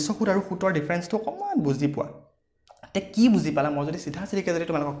যাতে মিশ্ৰ সূত্ৰ আৰু সূত্ৰৰ ডিফাৰেন্সটো অকমান বুজি পোৱা তে কি বুজি পালা মই যদি সিধা সিধিকে যদি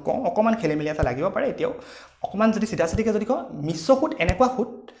তোমাক কওঁ অকমান খেলিমেলি এটা লাগিব পাৰে এতিয়াও অকমান যদি সিধা সিধিকে যদি কওঁ মিশ্ৰ সূত্ৰ এনেকুৱা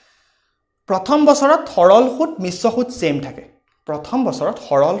সূত্ৰ প্ৰথম বছৰত সৰল সূত্ৰ মিশ্ৰ সূত্ৰ সেম থাকে প্ৰথম বছৰত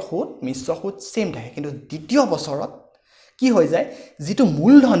সৰল সূত্ৰ মিশ্ৰ সূত্ৰ সেম থাকে কিন্তু দ্বিতীয় বছৰত কি হৈ যায় যিটো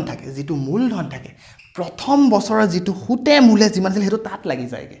মূলধন থাকে প্ৰথম বছৰৰ যিটো সূতে মূলে যিমান আছিল হেতু তাত লাগি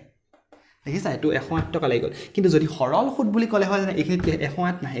যায়গে দেখিছা এটো 108 টকা লাগি গল কিন্তু যদি সৰল সূত বুলি কলে হয় জানা এখিনিত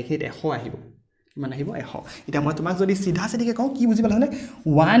 108 নাহে এখিনিত 100 আহিব কিমান আহিব 100 এটা মই তোমাক যদি সিধা সিধিকে কওঁ কি বুজি পালা মানে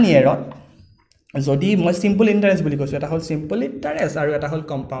 1 ইয়াৰত যদি মই সিম্পল ইন্টাৰেস্ট বুলি কৈছো এটা হল সিম্পল ইন্টাৰেস্ট আৰু এটা হল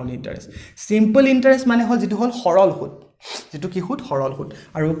কম্পাউন্ড ইন্টাৰেস্ট সিম্পল ইন্টাৰেস্ট মানে হল যেটো হল সৰল সূত যেটো কি সূত সৰল সূত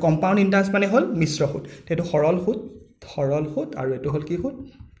আৰু কম্পাউন্ড ইন্টাৰেস্ট মানে হল মিশ্ৰ সূত তেটো সৰল সূত আৰু এটো হল কি সূত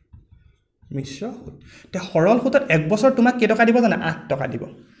মিশ্ৰ সূত তে সৰল সূতত এক বছৰ তোমাক কেই টকা দিব জানা 8 টকা দিব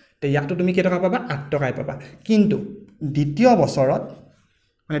তে ইয়াটো তুমি কেই টকা পাবা 8 টকাই পাবা কিন্তু দ্বিতীয় বছৰত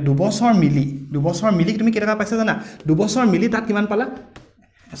মানে দুবছৰ মিলি তুমি কেই টকা পাইছা জানা দুবছৰ মিলি তাত কিমান পালা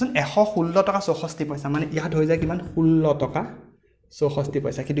এখন 116 টকা 64 পইচা মানে ইয়াত হৈ যায় কিমান 16 টকা 64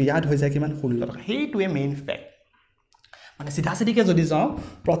 পইচা কিন্তু ইয়াত হৈ যায় কিমান 16 টকা হেইটোৱে মেইন ফ্যাক্ট মানে সিধা সিধিকে যদি যাও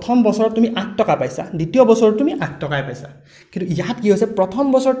প্ৰথম বছৰত তুমি 8 টকা পাইছা দ্বিতীয় বছৰত তুমি 8 টকাই পাইছা কিন্তু ইয়াত কি হৈছে প্ৰথম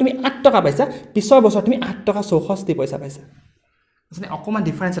বছৰত তুমি 8 টকা পাইছা পিছৰ বছৰত তুমি 8 টকা 64 পইচা পাইছা মানে অকমান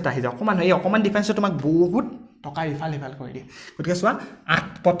ডিফাৰেন্স এটা আহি যায় অকমান ডিফাৰেন্সে তোমাক বহুত টকা ৰিফাল কৰি দিয়ে গতিকে চোৱা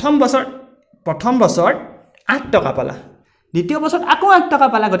প্ৰথম বছৰ 8 টকা পালা দ্বিতীয় বছৰত আকৌ 8 টকা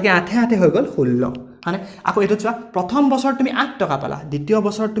পালা গতিকে 8 হৈ গল 16 মানে আকৌ এটো চোৱা প্ৰথম বছৰত তুমি 8 টকা পালা দ্বিতীয়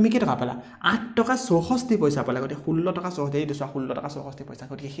বছৰত তুমি কি টকা পালা 8 টকা 64 পইচা পালা গতিকে 16 টকা 64 এটো চোৱা 16 টকা 64 পইচা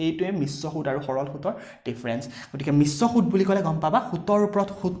গতিকে হেইটোৱে মিশ্ৰ সূত আৰু সৰল সূতৰ ডিফাৰেন্স গতিকে মিশ্ৰ সূত বুলি কলে গম পাবা সূতৰ ওপৰত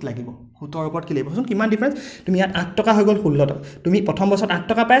সূত লাগিব সূতৰ ওপৰত কি লাগিব কিমান ডিফাৰেন্স তুমি ইয়াত 8 টকা হৈ গল 16 টকা তুমি প্ৰথম বছৰত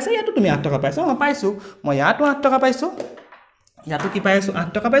 8 টকা পাইছা ইয়াতো তুমি 8 টকা পাইছা পাইছো মই ইয়াতো 8 টকা পাইছো ইয়াতো কি পাইছো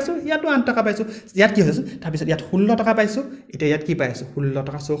 8 টকা পাইছো ইয়াতো 8 টকা পাইছো ইয়াত কি হৈছে তাৰ পিছত ইয়াত 16 টকা পাইছো এটা ইয়াত কি পাইছো 16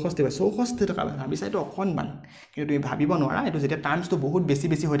 টকা 64 টকা ভাবিছা এটো অকনমান কিন্তু তুমি ভাবিব নোৱাৰা এটো যেতিয়া টাৰ্মসটো বহুত বেছি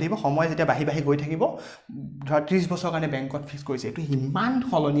হৈ থাকিব সময় যেতিয়া বাহি গৈ থাকিব ধৰা 30 বছৰ কাৰণে বেংকত ফিক্স কৰিছে এটো হিমান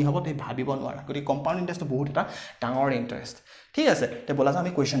হলনি হ'ব তুমি ভাবিব নোৱাৰা গতি কম্পাউন্ড ইন্টাৰেস্টটো বহুত এটা ডাঙৰ ইন্টাৰেস্ট ঠিক আছে তে বলা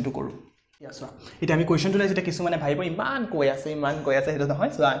আমি কোৱেশ্চনটো কৰো এটা আমি কোৱেশ্চনটো লৈ যেটা কিছু মানে ভাবিব ইমান কৈ আছে হেতু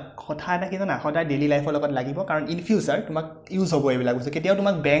নহয় সো কথা এটা কি জানা সদায় ডেইলি লাইফৰ লগত লাগিব কাৰণ ইন ফিউচাৰ তোমাক ইউজ হ'ব এইবিলাক বস্তু কেতিয়াও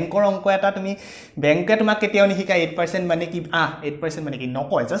তোমাক বেংকৰ অংক এটা তুমি বেংকে তোমাক কেতিয়াও নিশিকা 8% মানে কি 8% মানে কি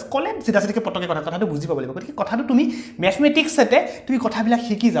নকয় জাস্ট কলে সিধা সিধিকে পটকে কথাটো বুজি পাব লাগিব গতিকে কথাটো তুমি ম্যাথমেটিক্সতে তুমি কথাবিলাক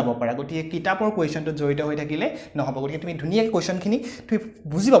শিকি যাব পাৰা গতিকে কিতাপৰ কোৱেশ্চনটো জড়িত হৈ থাকিলে নহব গতিকে তুমি ধুনীয়া কোৱেশ্চনখিনি তুমি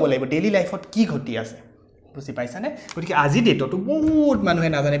বুজি পাব লাগিব ডেইলি লাইফত কি ঘটি আছে বুজি পাইছানে গতিকে আজি ডেটটো বহুত মানুহে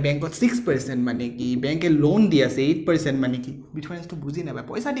নাজানে বেংকত 6% মানে কি বেংকে লোন দি আছে 8% মানে কি ডিফাৰেন্সটো বুজি নাপায়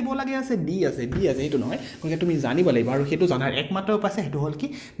পইচা দিব লাগে আছে দি আছে এটো নহয় গতিকে তুমি জানিব লাগিব আৰু হেতু জানাৰ একমাত্ৰ উপায় হেতু হল কি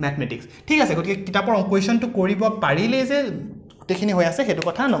ম্যাথমেটিক্স ঠিক আছে গতিকে কিতাপৰ কোৱেশ্চনটো কৰিব পাৰিলে যে তেখিনি হৈ আছে হেতু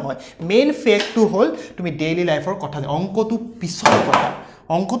কথা নহয় মেইন ফ্যাক্টটো হল তুমি ডেইলি লাইফৰ কথা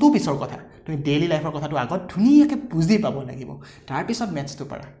অংকটো পিছৰ কথা তুমি ডেইলি লাইফৰ কথাটো আগত ধুনীয়াকে বুজি পাব লাগিব তাৰ পিছত ম্যাথছটো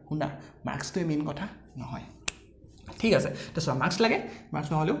পাৰা শুনা মাৰ্কছটো মেইন কথা নহয় ঠিক আছে তো সো মাৰ্কছ লাগে মাৰ্কছ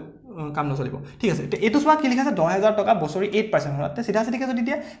নহলেও কাম নচলিব ঠিক আছে এইটো চোৱা কি লিখা আছে 10000 টকা বছৰি 8% হয় তে সিধা সিধিকে যদি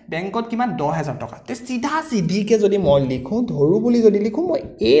দিয়া বেংকত কিমান 10000 টকা তে সিধা সিধিকে যদি মই লিখো ধৰু বুলি যদি লিখো মই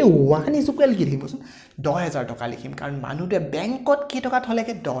a1 = কি লিখিবচোন 10000 টকা লিখিম কাৰণ মানুহটোৱে বেংকত কি টকা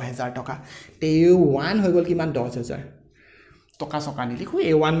থলেকে 10000 টকা তে a1 হৈ গল কিমান 10000 টকা সকা নি লিখো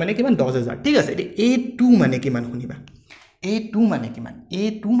a1 মানে কিমান 10000 ঠিক আছে a2 মানে কিমান শুনিবা a2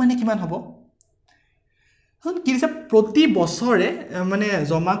 মানে কিমান হ'ব হন কি দিছে প্ৰতি বছৰে মানে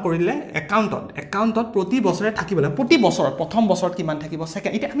জমা কৰিলে একাউণ্টত প্ৰতি বছৰে থাকিবলে প্ৰতি বছৰ প্ৰথম বছৰত কিমান থাকিব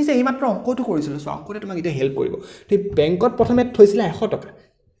সেকেন্ড এটা আমি যে এই মাত্ৰ অংকটো কৰিছিলো সো অংকটো তোমাক এটা হেল্প কৰিব তে বেংকত প্ৰথমে থৈছিলা 100 টকা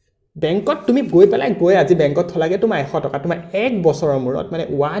বেংকত তুমি গৈ আজি বেংকত থলাগে তোমাৰ 100 টকা তোমাৰ এক বছৰৰ মূৰত মানে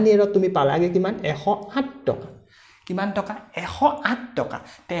 1 ইয়াৰত তুমি পালাগে কিমান 108 টকা কিমান টকা 108 টকা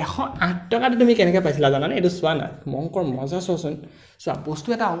তে 108 টকাটো তুমি কেনেকৈ পাইছিলা জানানে এটো সোৱা না মংকৰ মজা চোন সোৱা বস্তু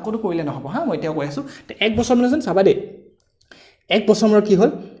এটা অংকটো কৰিলে নহব হা মই এতিয়া কৈ আছো তে এক বছৰ মানে চাবা দে এক বছৰ মূৰত কি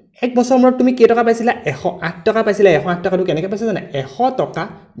হ'ল এক বছৰ মূৰত তুমি কেই টকা পাইছিলা 108 টকা পাইছিলা 108 টকাটো কেনেকৈ পাইছা জানা 100 টকা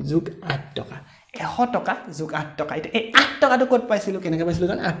যোগ 8 টকা 100 টকা যোগ 8 টকা এটা এই 8 টকাটো কত পাইছিলো কেনেকৈ পাইছিলো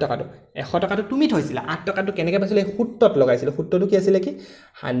জানা 8 টকাটো 100 টকাটো তুমি থৈছিলা 8 টকাটো কেনেকৈ পাইছিলা এই সূত্ৰত লগাইছিলো সূত্ৰটো কি আছিল কি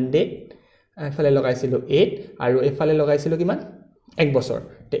 100 এফালে লগাইছিলো 8 আৰু এফালে লগাইছিলো কিমান এক বছৰ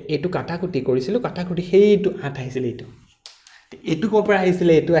তে এটো কাটাকুটি কৰিছিলো কাটাকুটি হেইটো 8 আহিছিল এটো কোপৰা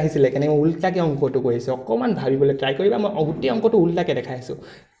আহিছিলে এটো আহিছিলে কেনেকৈ উল্টাকে অংকটো কৰিছে অকমান ভাবিবলৈ ট্ৰাই কৰিবা মই অগুটি অংকটো উল্টাকে দেখাইছো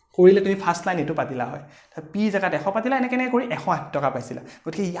কৰিলে তুমি ফাৰ্স্ট লাইন এটো পাতিলা হয় তা পি জাগাত 100 পাতিলা এনে কেনে কৰি 108 টকা পাইছিলা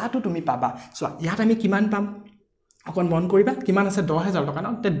গতিকে ইয়াতো তুমি পাবা সো ইয়াত আমি কিমান পাম অকন মন কৰিবা কিমান আছে 10000 টকা ন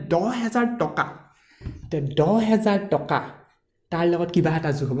তে 10000 টকা তাৰ লগত কিবা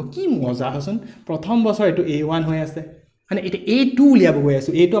এটা যোগ হ'ব কি মজা হসন প্ৰথম বছৰ এটো a1 হৈ আছে মানে এটা a2 উলিয়াব গৈ আছে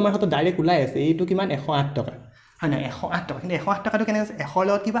এটো আমাৰ হাতত ডাইৰেক্ট উলাই আছে এটো কিমান 108 টকা হয় না 108 টকা কিন্তু 108 টকাটো কেনে আছে 100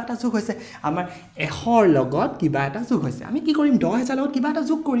 লগত কিবা এটা যোগ হৈছে আমাৰ 100 লগত কিবা এটা যোগ হৈছে আমি কি কৰিম 10000 লগত কিবা এটা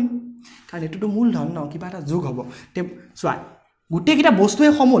যোগ কৰিম কাৰণ এটোটো মূলধন ন কিবা এটা যোগ হ'ব তে সোৱা গুটে কিটা বস্তুৱে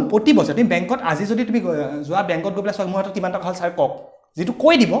সমুল প্ৰতি বছৰ তুমি বেংকত আজি যদি তুমি যোৱা বেংকত গৈ পেলাই মোৰ হাতত কিমান টকা হল স্যাৰ কক যেটো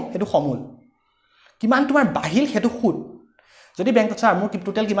কৈ দিব হেতু সমুল কিমান তোমাৰ বাহিল হেতু খুদ যদি বেংকত স্যাৰ মোৰ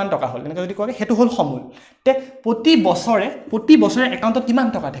টোটাল কিমান টকা হল এনেকৈ যদি কয় হেতু হল সমুল তে প্ৰতি বছৰে একাউণ্টত কিমান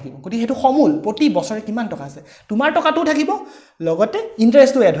টকা থাকিব গতি হেতু সমুল প্ৰতি বছৰে কিমান টকা আছে তোমাৰ টকাটো থাকিব লগতে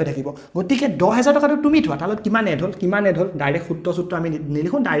ইন্টাৰেষ্টটো এড হৈ থাকিব গতিকে 10000 টকাটো তুমি থোৱা তালত কিমান এড হল ডাইৰেক্ট সূত্ৰ আমি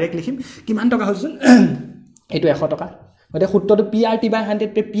নিলিখো ডাইৰেক্ট লিখিম কিমান টকা হলচোন এটো 100 টকা গতে সূত্ৰটো PRT/100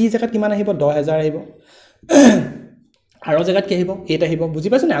 পে পি জাগাত কিমান আহিব 10000 আহিব আৰু জাগাত কি আহিব এটা আহিব বুজি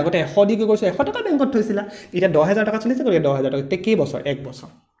পাইছ না আগতে 100 দি গৈছে 100 টকা বেংকত থৈছিলা এটা 10000 টকা চলিছে গতিকে 10000 টকা তে কি বছৰ এক বছৰ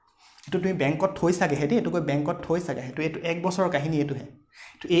এটো তুমি বেংকত থৈছাগে হেতি এটো কই বেংকত থৈছাগে হেতু এটো এক বছৰৰ কাহিনী এটো হে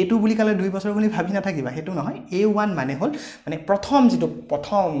তো এটো বুলি কালে 2 বছৰ বুলি ভাবি না থাকিবা হেতু নহয় a1 মানে হল মানে প্ৰথম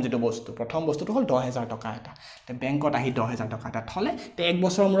যেটো বস্তুটো হল 10000 টকা এটা তে বেংকত আহি 10000 টকা এটা থলে তে এক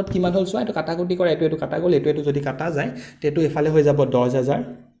বছৰৰ মূৰত কিমান হল সোৱা এটো কাটাকুটি কৰে এটো কাটা গল এটো যদি কাটা যায় তে এটো এফালে হৈ যাব 10000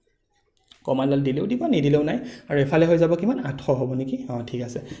 কমান্ডাল দিলেও দিব নিদিলেও নাই আৰু এফালে হৈ যাব কিমান 800 হ'ব নেকি ঠিক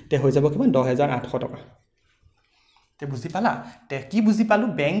আছে তে হৈ যাব কিমান 10800 টকা তে বুজি পালা তে কি বুজি পালো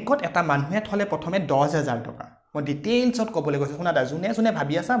বেংকত এটা মানুহে থলে প্ৰথমে 10000 টকা মই ডিটেইলছত কবলৈ গৈছো শুনা দা জুনে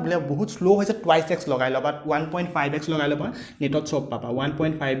ভাবি আছা বলে বহুত স্লো হৈছে টুৱাইস x লগাই লবা 1.5x লগাই লবা নেটত সব পাবা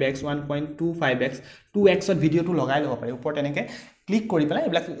 1.5x 1.25x 2x ত ভিডিওটো লগাই লব পাৰি ওপৰত এনেকে ক্লিক কৰি পেলাই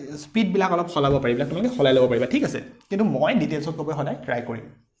এইবিলাক স্পিড বিলাক অলপ খলাব পাৰি এইবিলাক তোমালোকে খলাই লব পাৰিবা ঠিক আছে কিন্তু মই ডিটেইলছত কব সদায় ট্ৰাই কৰিম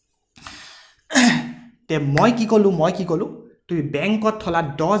তে মই কি কলো তুমি বেংকত থলা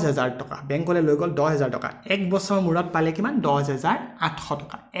 10000 টকা বেংকলে লৈ গল 10000 টকা এক বছৰ মূৰত পালে কিমান 10800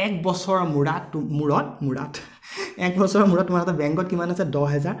 টকা এক বছৰৰ মূৰত এক বছৰৰ মূৰত তোমাৰ হাতত বেংকত কিমান আছে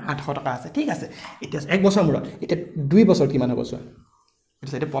 10800 টকা আছে ঠিক আছে এতিয়া এক বছৰ মূৰত এতিয়া 2 বছৰ কিমান হ'ব চোৱা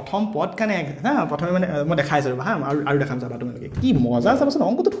এটা প্ৰথম পদ কানে হা প্ৰথমে মানে মই দেখাইছো হা আৰু দেখাম যাবা তোমালোকে কি মজা চাবচোন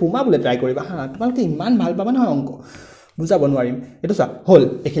অংকটো ঠুমাবলৈ ট্ৰাই কৰিবা হা তোমালোকে ইমান ভাল পাবা নহয় অংক বুজাব নোৱাৰিম এটো চা হল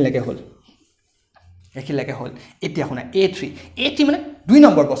এখিনলৈকে হল এতিয়া শুনা A3 মানে 2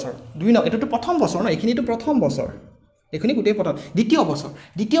 নম্বৰ বছৰ এটোটো প্ৰথম বছৰ ন এখিনিটো প্ৰথম বছৰ এখিনি গুটেই প্ৰথম দ্বিতীয়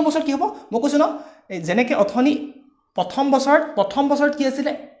বছৰ কি হ'ব মই কৈছো ন যেনেকে অথনি প্ৰথম বছৰত কি আছিল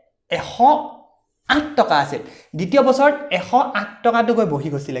 108 টকা আছিল দ্বিতীয় বছৰত 108 টকাটো গৈ বহি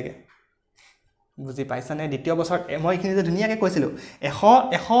গৈছিলেগে বুজি পাইছা নে দ্বিতীয় বছৰত মই এখিনি যে ধুনিয়াকে কৈছিলো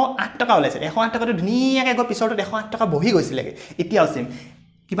 108 টকা ওলাইছে 108 টকাটো ধুনিয়াকে গৈ পিছৰটো 108 টকা বহি গৈছিলেগে এতিয়া আছেম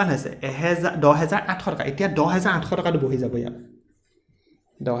কিমান হৈছে 10800 টকা এতিয়া 10800 টকাটো বহি যাব ইয়াত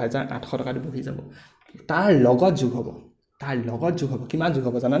 10800 টকাটো বহি যাব তাৰ লগত যোগ হ'ব কিমান যোগ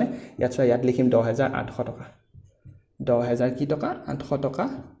হ'ব জানানে ইয়াত চোৱা ইয়াত লিখিম 10800 টকা 10000 কি টকা 800 টকা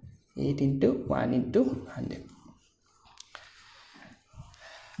 8 into 1 into 100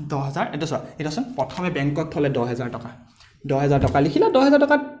 10000 এটা চোৱা প্ৰথমে বেংকত থলে 10000 টকা 10,000 টকা লিখিলা 10,000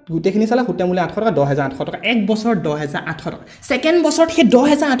 টকা গুটেখিনি চালা হুতে মূলে 800 টকা 10,800 টকা এক বছৰ 10,800 টকা সেকেন্ড বছৰত হে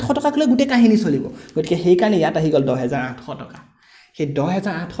 10,800 টকা লৈ গুটে কাহিনী চলিব গতিকে সেই কাৰণে ইয়াত আহি গল 10,800 টকা সেই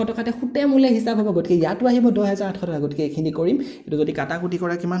 10,800 টকাতে হুতে মূলে হিচাপ হ'ব গতিকে ইয়াতো আহিব 10,800 টকা গতিকে এইখিনি কৰিম এটো যদি কাটাকুটি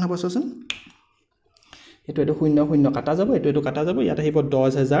কৰা কিমান হ'ব চোন এটো 0 0 কাটা যাব এটো কাটা যাব ইয়াত আহিব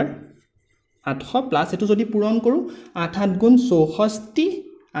 10,800 প্লাস এটো যদি পূৰণ কৰো 8 8 গুণ 64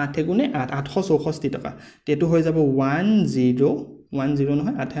 8 গুণে 8 864 টকা তেটো হৈ যাব 1010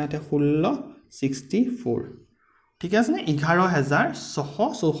 নহয় 8 8 16 64 ঠিক আছে না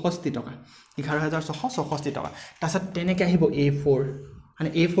 11,664 টকা 11,664 টকা তাছত তেনেকে আহিব A4 মানে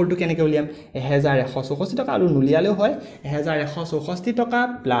A4 টো কেনেকে উলিয়াম 1,164 টকা আৰু নুলিয়ালেও হয় 1,164 টকা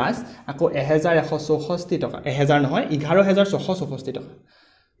প্লাস আকৌ 1,164 টকা 1000 নহয় 11,664 টকা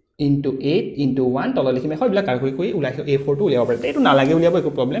into 8 into 1 তল লিখিম হয় বিলা কাৰকৰি কৰি উলাই A4 টো উলিয়াব পাৰে এটো নালাগে উলিয়াব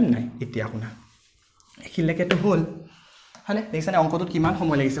একো প্ৰবলেম নাই এতিয়া শুনা এখিলেকে তো হল হলে দেখছানে অংকটোত কিমান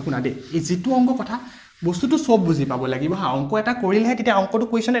সময় লাগিছে শুনা দে এই যেটো অংক কথা বস্তুটো সব বুজি পাব লাগিব হা অংক এটা কৰিলেহে তেতিয়া অংকটো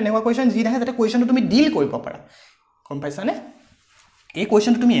কোৱেশ্চন এনেকুৱা কোৱেশ্চন যি থাকে যাতে কোৱেশ্চনটো তুমি ডিল কৰিব পাৰা গম পাইছানে এই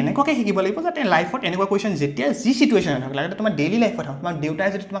কোৱেশ্চনটো তুমি এনেকুৱাকে শিকিব লাগিব যাতে লাইফত এনেকুৱা কোৱেশ্চন যেতিয়া যি সিচুৱেচন থাকে লাগে তোমাৰ ডেইলি লাইফত হয় তোমাৰ দেউতাই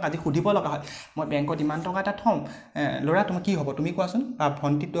যদি তোমাক আজি খুদিব লগা হয় মই বেংকত ইমান টকা এটা থম লৰা তুমি কি হ'ব তুমি কোৱাচোন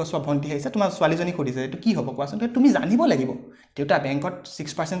ভন্টিটো ভন্টি হৈছে তোমাৰ ছোৱালীজনী খুদিছে এটো কি হ'ব কোৱাচোন তুমি জানিব লাগিব দেউতা বেংকত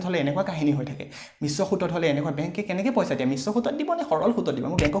 6% হলে এনেকুৱা কাহিনী হৈ থাকে মিশ্ৰ সুতত হলে এনেকুৱা বেংকে কেনেকে পইচা দিয়ে মিশ্ৰ সুতত দিব নে সৰল সুতত দিব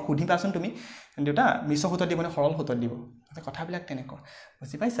মই বেংকক খুদিবাচোন তুমি দেউতা মিশ্ৰ সুতত দিব নে সৰল সুতত দিব কথাবিলাক তেনেকুৱা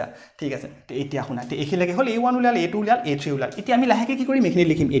বুজি পাইছা ঠিক আছে এতিয়া শুনা এখিলেকে হল A1 Wular A2 Wular A3 Wular এতিয়া আমি লাহেকে কি কৰিম এখিনি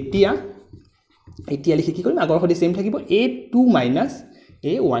লিখিম এতিয়া লিখি কি কৰিম আগৰ সদি সেম থাকিব A2 minus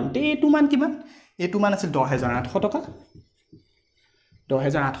A1 তে A2 মান কিমান A2 মান আছিল 10,800 টকা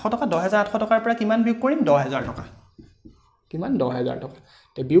 10,800 টকা 10,800 টকাৰ পৰা কিমান বিয়োগ কৰিম 10,000 টকা কিমান 10,000 টকা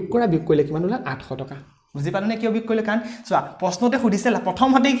তে বিয়োগ কৰিলে কিমান উলাল 800 টকা বুজি পালনে কিয় বিয়োগ কৰিলে কান চোৱা প্ৰশ্নতে খুদিছিল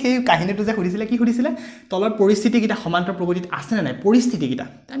প্ৰথমতে সেই কাহিনীটো যে খুদিছিল কি খুদিছিল তলৰ পৰিস্থিতি কিটা সমান্তৰ প্ৰগতিত আছে নে নাই পৰিস্থিতি কিটা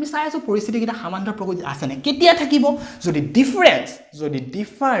আমি চাই আছো পৰিস্থিতি কিটা সমান্তৰ প্ৰগতিত আছে নে কেতিয়া থাকিব যদি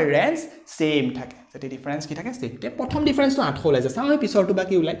ডিফাৰেন্স সেম থাকে যদি ডিফাৰেন্স কি থাকে সেম তে প্ৰথম ডিফাৰেন্সটো 8 ওলাই যায় চাও পিছৰটো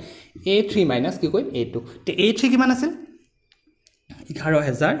বাকি ওলাই A3 মাইনাস কি কইম A2 তে A3 কিমান আছিল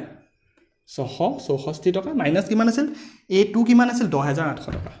 11,664 টকা মাইনাস কিমান আছিল A2 কিমান আছিল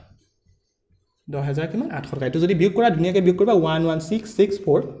 10,800 টকা 10,000 কিমান 800 টকা এটো যদি বিয়োগ কৰা ধুনিয়াকে বিয়োগ কৰিবা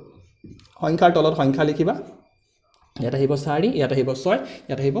 11664 সংখ্যাৰ তলত সংখ্যা লিখিবা ইয়াত আহিব 4 ইয়াত আহিব 6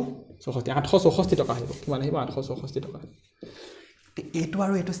 ইয়াত আহিব 864 টকা আহিব কিমান আহিব 864 টকা তে এটো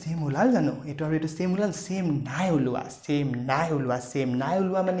আৰু এটো সেম ওলাল জানো এটো আৰু এটো সেম ওলাল সেম নাই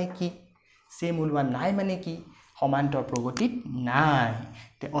ওলোৱা মানে কি সেম ওলোৱা নাই মানে কি সমান্তৰ প্ৰগতিত নাই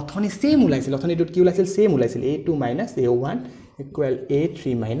তে অথনি সেম ওলাইছিল অথনিটোত কি ওলাইছিল সেম ওলাইছিল A2 minus A1 equal A3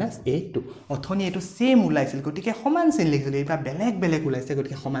 minus A2 অথনি এটো সেম ওলাইছিল গতিকে সমান চিন লিখিছিল এটা বেলেগ ওলাইছে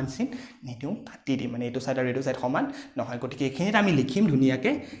গতিকে সমান চিন নিদিও কাটি দি মানে এটো সাইড আৰু এটো সাইড সমান নহয় গতিকে এখিনিত আমি লিখিম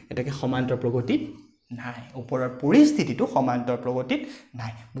ধুনিয়াকে এটাকে সমান্তৰ প্ৰগতিত নাই ওপৰৰ পৰিস্থিতিটো সমান্তৰ প্ৰগতিত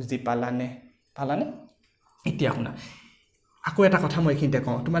নাই বুজি পালানে এতিয়া শুনা আকৌ এটা কথা মই এখিনতে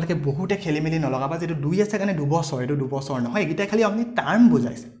কওঁ তোমালকে বহুতে খেলিমেলি নলগাবা যেটো 2 আছে কাৰণে 2 বছৰ এটো 2 বছৰ নহয় এটা খালি আপুনি টাৰ্ম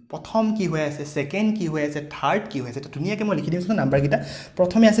বুজাইছে প্ৰথম কি হৈ আছে সেকেন্ড কি হৈ আছে থাৰ্ড কি হৈ আছে ধুনিয়াকে মই লিখি দিমছো নাম্বাৰ কিটা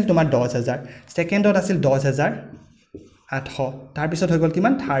প্ৰথমে আছিল তোমাৰ 10,000 সেকেন্ডত আছিল 10,800 তাৰ পিছত হৈ গল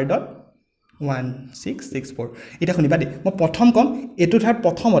কিমান থাৰ্ডত 1664 এটা শুনিবা দে মই প্ৰথম কম এটো থাৰ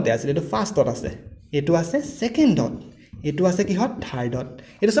প্ৰথমতে আছিল এটো ফাৰ্ষ্টত আছে এটো আছে সেকেন্ডত এটো আছে কি হট থাৰ্ডত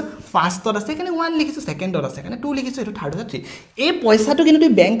এটো সব ফাৰ্ষ্টত আছে কাৰণে 1 লিখিছো সেকেন্ডত আছে কাৰণে 2 লিখিছো এটো থাৰ্ডত 3 এই পইচাটো কিন্তু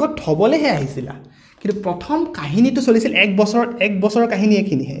তুমি বেংকত থবলেহে আহিছিলা কিন্তু প্ৰথম কাহিনীটো চলিছিল এক বছৰৰ কাহিনী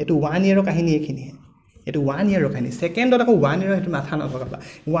এখিনি হে এটো 1 ইয়াৰৰ কাহিনী এখিনি হে এটো 1 ইয়াৰৰ কাহিনী সেকেন্ডত আকৌ 1 ইয়াৰৰ এটো মাথা নলগাবা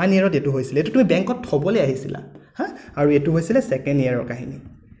 1 ইয়াৰত এটো হৈছিল এটো তুমি বেংকত থবলে আহিছিলা হা আৰু এটো হৈছিল সেকেন্ড ইয়াৰৰ কাহিনী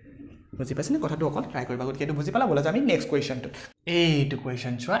বুজি পাইছনে কথাটো অকল ট্ৰাই কৰিবা গতিকে এটো বুজি পালা বলা আমি নেক্সট কোৱেশ্চনটো এইটো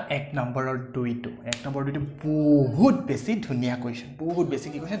কোৱেশ্চন চোৱা 1 নম্বৰৰ 2টো 1 নম্বৰ 2টো বহুত বেছি ধুনিয়া কোৱেশ্চন বহুত বেছি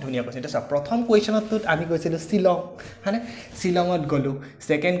কি কোৱেশ্চন ধুনিয়া কোৱেশ্চন এটা প্ৰথম কোৱেশ্চনটোত আমি গৈছিলো শিলং হানে শিলংত গলো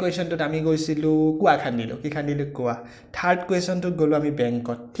সেকেন্ড কোৱেশ্চনটোত আমি গৈছিলো কুৱা খান্দিলো কি খান্দিলো কুৱা থাৰ্ড কোৱেশ্চনটোত গলো আমি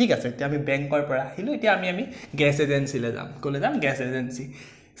বেংকত ঠিক আছে এতিয়া আমি বেংকৰ পৰা আহিলো এতিয়া আমি গ্যাস এজেন্সিলে যাম কলে যাম গ্যাস এজেন্সি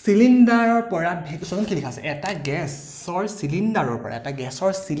সিলিন্ডাৰৰ পৰা ভেকুৱাম কি লিখা আছে এটা গ্যাসৰ সিলিন্ডাৰৰ পৰা এটা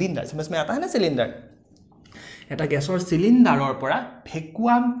গ্যাসৰ সিলিন্ডাৰ समझ में आता है ना सिलिंडर এটা গ্যাসৰ সিলিন্ডাৰৰ পৰা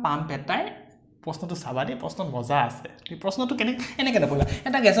ভেকুৱাম পাম্প এটাই প্ৰশ্নটো চাবা দে প্ৰশ্ন মজা আছে এই প্ৰশ্নটো এনেকে নপলা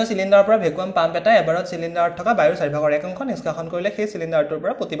এটা গ্যাসৰ সিলিন্ডাৰৰ পৰা ভেকুৱাম পাম্প এটাই এবাৰত সিলিন্ডাৰত থকা বায়ুৰ 4/1 অংশ নিষ্কাশন কৰিলে সেই সিলিন্ডাৰটোৰ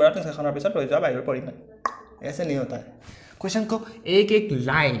পৰা প্ৰতিবাৰত নিষ্কাশনৰ পিছত ৰৈ যোৱা বায়ুৰ পৰিমাণ ऐसे नहीं होता है क्वेश्चन को एक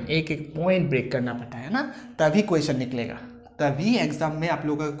लाइन एक पॉइंट ब्रेक करना पड़ता है ना तभी क्वेश्चन निकलेगा तभी एग्जाम में आप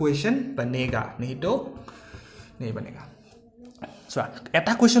लोगों का क्वेश्चन बनेगा नहीं तो नहीं बनेगा চোৱা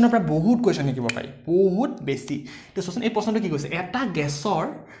এটা কোৱেশ্চনৰ পৰা বহুত কোৱেশ্চন শিকিব পাৰি বহুত বেছি তো চোৱাচোন এই প্ৰশ্নটো কি কৈছে এটা গেছৰ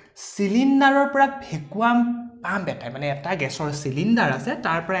সিলিন্ডাৰৰ পৰা ভেকুৱাম পাম্প এটা মানে এটা গেছৰ সিলিন্ডাৰ আছে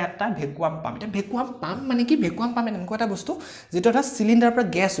তাৰ পৰা এটা ভেকুৱাম পাম্প এটা ভেকুৱাম পাম্প মানে কি ভেকুৱাম পাম্প এনেকুৱা এটা বস্তু যেটো এটা সিলিন্ডাৰৰ পৰা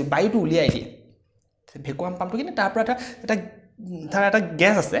গ্যাস বায়ুটো উলিয়াই দিয়ে ভেকুৱাম পাম্পটো কি তাৰ পৰা এটা ধৰা এটা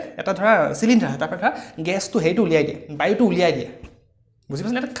গ্যাস আছে এটা ধৰা সিলিন্ডাৰ তাৰ পৰা ধৰা গ্যাসটো হেইটো উলিয়াই দিয়ে বায়ুটো উলিয়াই দিয়ে বুজি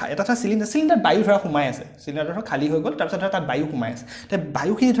পাছনে এটা সিলিন্ডাৰ বায়ু ধৰা সোমাই আছে সিলিন্ডাৰটো খালি হৈ গ'ল তাৰ পিছত ধৰা তাত বায়ু সোমাই আছে তে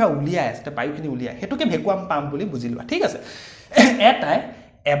বায়ুখিনি ধৰা উলিয়াই আছে তে বায়ুখিনি উলিয়াই হেতুকে ভেকুৱাম পাম্প বুলি বুজি লোৱা ঠিক আছে এটাই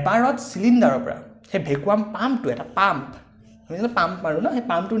এবাৰত সিলিন্ডাৰৰ পৰা হে ভেকুৱাম পাম্পটো এটা পাম্প আমি পাম্প মাৰো না হে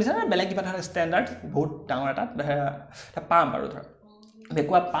পাম্পটো নিচিনা বেলেগ কিবা ধৰা ষ্টেণ্ডাৰ্ড বহুত ডাঙৰ এটা পাম্প আৰু ধৰা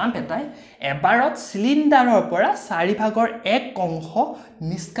ভেকুৱাম পাম্প এটাই এবাৰত সিলিন্ডাৰৰ পৰা 4/1 অংশ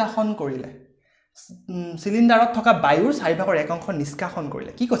নিষ্কাশন কৰিলে সিলিন্ডাৰত থকা বায়ুৰ 4/1 অংশ নিষ্কাশন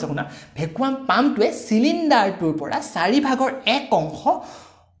কৰিলে কি কৈছে শুনা ভেকুৱাম পাম্পটোৱে সিলিন্ডাৰটোৰ পৰা 4/1 অংশ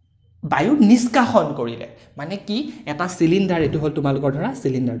বায়ু নিষ্কাশন কৰিলে মানে কি এটা সিলিন্ডাৰ এটো হল তোমালোকৰ ধৰা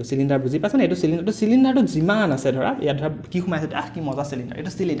সিলিন্ডাৰ বুজি পাছনে এটো সিলিন্ডাৰটো জিমান আছে ধৰা ইয়া ধৰা কি সোমাইছে কি মজা সিলিন্ডাৰ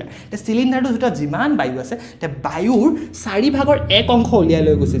এটো সিলিন্ডাৰ তে সিলিন্ডাৰটো যেটা জিমান বায়ু আছে তে বায়ুৰ 4/1 অংশ উলিয়াই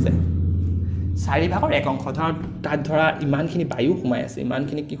লৈ গুছি যায় 4/1 অংশ ধৰা তাত ধৰা ইমানখিনি বায়ু সোমাই আছে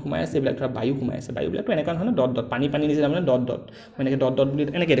ইমানখিনি কি সোমাই আছে এবিলাক ধৰা বায়ু সোমাই আছে বায়ুবিলাকটো এনেকা নহয় ডট ডট পানী নিচিনা মানে ডট ডট মানে ডট ডট বুলি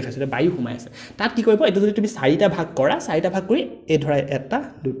এনেকে দেখাইছে বায়ু সোমাই আছে তাত কি কৰিব এটো যদি তুমি 4টা ভাগ কৰা 4টা ভাগ কৰি এই ধৰা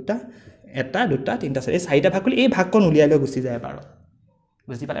এটা দুটা তিনটা চাৰি এই 4টা ভাগ কৰি এই ভাগকন উলিয়াই লৈ গুছি যায় এবাৰ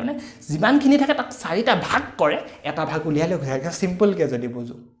বুজি পালে মানে যিমানখিনি থাকে তাক 4টা ভাগ কৰে এটা ভাগ উলিয়াই লৈ গুছি যায় সিম্পল কে যদি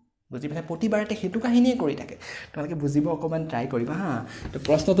বুজি পালে প্ৰতিবাৰতে হেতু কাহিনীয়ে কৰি থাকে তোমালোকে বুজিব অকমান ট্ৰাই কৰিবা হা তো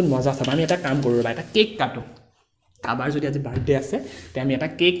প্ৰশ্নটো মজা চাবা আমি এটা কাম কৰো এটা কেক কাটো আবাৰ যদি আজি বাৰ্থডে আছে তে আমি এটা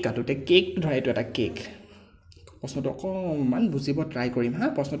কেক কাটো তে কেকটো ধৰা এটো এটা কেক প্ৰশ্নটো অকমান বুজিব ট্ৰাই কৰিম হা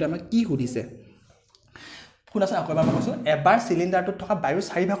প্ৰশ্নটো আমাক কি সুধিছে শুনাছ আকবাৰ কৈছো এবাৰ সিলিন্ডাৰটোত থকা বায়ুৰ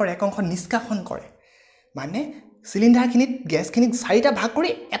 4/1 অংশ নিষ্কাশন কৰে মানে সিলিন্ডাৰখিনিত গ্যাসখিনিক 4টা ভাগ কৰি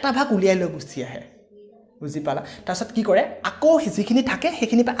এটা ভাগ উলিয়াই লৈ গুছি আহে বুজি পালা তাৰছত কি কৰে আকৌ যিখিনি থাকে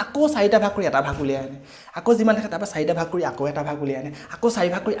সেইখিনি পা আকৌ 4টা ভাগ কৰি এটা ভাগ উলিয়াই আনে আকৌ যিমান থাকে তাৰ পা 4টা ভাগ কৰি আকৌ এটা ভাগ উলিয়াই আনে আকৌ 4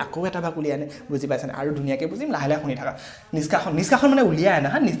 ভাগ কৰি আকৌ এটা ভাগ উলিয়াই আনে বুজি পাইছানে আৰু ধুনিয়াকে বুজিম লাহে লাহে শুনি থাকা নিষ্কাশন মানে উলিয়াই আনা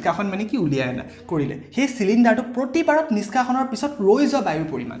হা নিষ্কাশন মানে কি উলিয়াই আনা কৰিলে সেই সিলিন্ডাৰটো প্ৰতিবাৰত নিষ্কাশনৰ পিছত ৰৈ যোৱা বায়ুৰ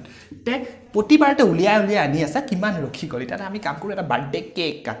পৰিমাণ তে প্ৰতিবাৰতে উলিয়াই আনি আছে কিমান ৰখি গলি তাতে আমি কাম কৰো এটা বাৰ্থডে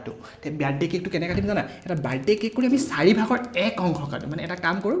কেক কাটো তে বাৰ্থডে কেকটো কেনে কাটিম জানা এটা বাৰ্থডে কেক কৰি আমি 4/1 অংশ কাটো মানে এটা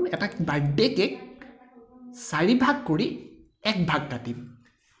কাম কৰো এটা বাৰ্থডে কেক 4 ভাগ কৰি 1 ভাগ কাটিম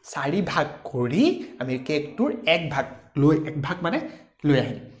 4 ভাগ কৰি আমি কেকটোৰ 1 ভাগ মানে লৈ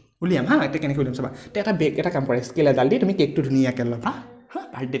আহিম উলিয়াম হা এটা কেনে কৰিম চাবা তে এটা কাম কৰা স্কেল এডাল দি তুমি কেকটো ধুনিয়াকে লবা হা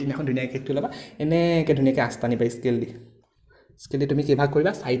বাৰ্থডে দিনাখন ধুনিয়াকে কেকটো লবা এনেকে ধুনিয়াকে আস্তানি পাই স্কেল দি তুমি কি ভাগ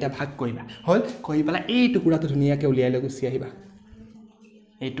কৰিবা 4টা ভাগ কৰিবা হল কৰি পেলা এই টুকুৰাটো ধুনিয়াকে উলিয়াই লৈ গুছি আহিবা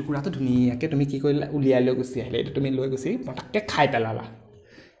এই টুকুৰাটো ধুনিয়াকে তুমি কি কৰিলা উলিয়াই লৈ গুছি আহিলে এটা তুমি লৈ গুছি পটককে খাই পেলালা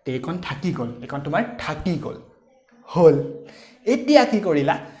এইখন থাকি গল এইখন তোমাৰ থাকি গল হল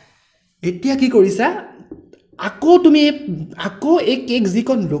এতিয়া কি কৰিছা আকৌ তুমি আকৌ এই কেক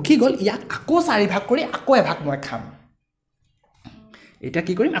যিকন ৰখি গল ইয়াক আকৌ 4 ভাগ কৰি আকৌ এভাগ মই খাম এটা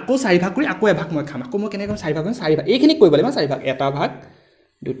কি কৰিম আকৌ 4 ভাগ কৰি আকৌ এভাগ মই খাম আকৌ মই কেনে কৰিম 4 ভাগ কৰিম 4 ভাগ এইখিনি কৰিব লাগিব 4 ভাগ এটা ভাগ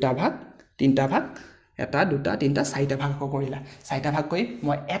দুটা ভাগ তিনটা ভাগ এটা দুটা তিনটা 4টা ভাগ কৰিলা 4টা ভাগ কৰি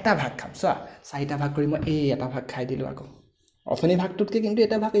মই এটা ভাগ খাম চোৱা 4টা ভাগ কৰি মই এই এটা ভাগ খাই দিলো আকৌ অথনি ভাগটোতকে কিন্তু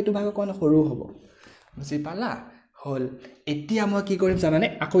এটা ভাগ এইটো ভাগ কোন সৰু হ'ব বুজি পালা হল এতিয়া মই কি কৰিম জানানে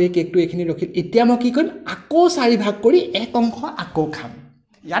আকৌ এই কেকটো এখিনি ৰখি এতিয়া মই কি কৰিম আকৌ 4 ভাগ কৰি 1 অংশ আকৌ খাম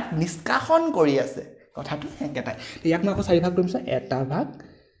ইয়াত নিষ্কাশন কৰি আছে কথাটো একেটাই ইয়াক মই আকৌ 4 ভাগ কৰিম এটা ভাগ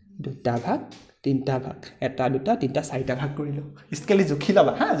দুটা ভাগ তিনটা ভাগ এটা দুটা তিনটা 4টা ভাগ কৰিলো স্কেলি জুখি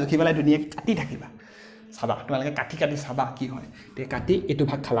লবা হা জুখি পেলাই ধুনিয়াকে কাটি থাকিবা চাবা তোমালোকে কাটি চাবা কি হয় তে কাটি এটো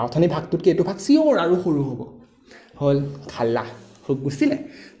ভাগ খালা অথনি ভাগটোতকে এটো ভাগ সিওৰ আৰু সৰু হ'ব হল খালা হুক গুছিলে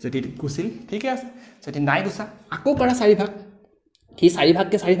যদি গুছিল ঠিক আছে যদি নাই গুছা আকৌ কৰা 4 ভাগ কি 4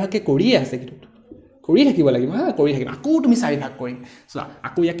 ভাগকে কৰিয়ে আছে কিন্তু কৰি থাকিব লাগিব হা কৰি থাকিম আকৌ তুমি 4 ভাগ কৰিম চোৱা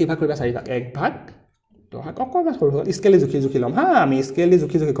আকৌ ইয়াক কি ভাগ কৰিবা 4 ভাগ 1 ভাগ তো অকমান সৰু হ'ল স্কেলি জুখি ল'ম হা আমি স্কেলি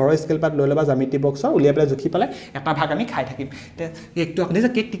জুখি ঘৰৰ স্কেল পাত লৈ লবা জ্যামিতি বক্সৰ উলিয়াই পেলাই জুখি পেলাই এটা ভাগ আমি খাই থাকিম তে কেকটো আপুনি যে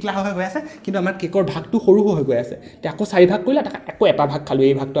কেক টিকলা হৈ গৈ আছে কিন্তু আমাৰ কেকৰ ভাগটো সৰু হৈ গৈ আছে তে আকৌ 4 ভাগ কৰিলা আকৌ এটা ভাগ খালো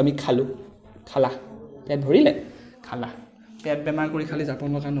এই ভাগটো আমি খালা পেট ভৰিলে খালা পেট বেমাৰ কৰি খালি জাপন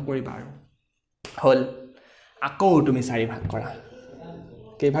লগা নকৰিবা আৰু হল আকৌ তুমি 4 ভাগ কৰা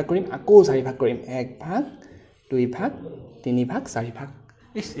কেই ভাগ কৰিম আকৌ 4 ভাগ কৰিম 1 ভাগ 2 ভাগ 3 ভাগ 4 ভাগ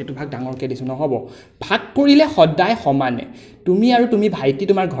এটো ভাগ ডাঙৰকে দিছো নহব ভাগ কৰিলে সদায় সমানে তুমি আৰু তুমি ভাইটি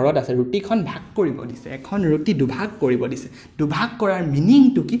তোমাৰ ঘৰত আছে ৰুটিখন ভাগ কৰিব দিছে এখন ৰুটি দুভাগ কৰিব দিছে দুভাগ কৰাৰ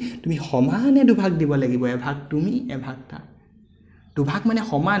মিনিংটো কি তুমি সমানে দুভাগ দিব লাগিব এভাগ তুমি এভাগ তা দুভাগ মানে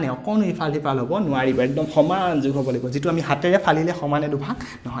সমানে অকণ ইফাল সিফাল হ'ব নোৱাৰিব একদম সমান যোগ হ'ব লাগিব যিটো আমি হাতেৰে ফালিলে সমানে দুভাগ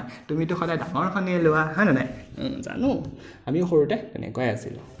নহয় তুমিতো সদায় ডাঙৰখনে লোৱা হয় নে নাই জানো আমিও সৰুতে তেনেকুৱাই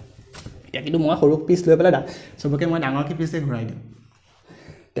আছিলোঁ এতিয়া কিন্তু মই সৰু পিচ লৈ পেলাই চবকে মই ডাঙৰকৈ পিচে ঘূৰাই দিওঁ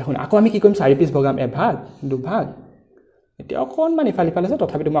দেখোন আকৌ আমি কি কৰিম 4 পিচ ভগাম এভাগ দুভাগ এতিয়া অকণমান ইফাল সিফাল আছে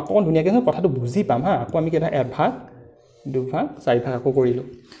তথাপিতো মই অকণ ধুনীয়াকৈ কথাটো বুজি পাম হা আকৌ আমি কেইটা এভাগ দুভাগ 4 ভাগ আকৌ কৰিলোঁ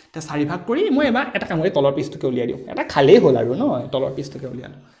এতিয়া 4 ভাগ কৰি মই এবাৰ এটা কাম কৰি তলৰ পিচটোকে উলিয়াই দিওঁ এটা খালেই হ'ল আৰু ন তলৰ পিচটোকে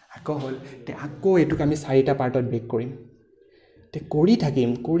উলিয়ালোঁ আকৌ হ'ল এতিয়া আকৌ এইটোক আমি 4টা পাৰ্টত ব্ৰেক কৰিম এতিয়া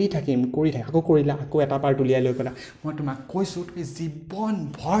কৰি থাকিম আকৌ কৰিলা আকৌ এটা পাৰ্ট উলিয়াই লৈ পেলাই মই তোমাক কৈছোঁ তুমি জীৱন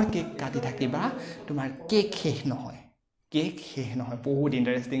ভৰ কেক কাটি থাকিবা তোমাৰ কেক শেষ নহয় বহুত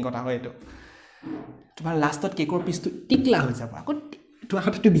ইণ্টাৰেষ্টিং কথা হয় এইটো তোমাৰ লাষ্টত কেকৰ পিচটো টিকলা হৈ যাব আকৌ তোমাৰ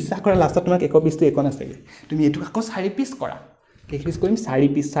হাতত বিশ্বাস কৰা লাষ্টত তোমাৰ কেকৰ পিচটো একো নাথাকে তুমি এইটো আকৌ 4 পিচ কৰা কেক পিচ কৰিম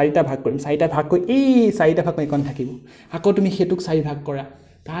 4 পিচ 4টা ভাগ কৰিম 4টা ভাগ কৰি এই 4টা ভাগ একণ থাকিব আকৌ তুমি সেইটোক 4 ভাগ কৰা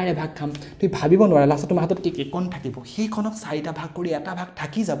তাৰ এভাগ খাম তুমি ভাবিব নোৱাৰা লাষ্টত তোমাৰ হাতত কেক একণ থাকিব সেইখনক 4টা ভাগ কৰি এটা ভাগ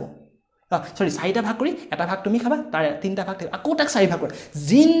থাকি যাব সৰি 4টা ভাগ কৰি এটা ভাগ তুমি খাবা তাৰ 3টা ভাগ থাকিব আকৌ তাক 4 ভাগ কৰা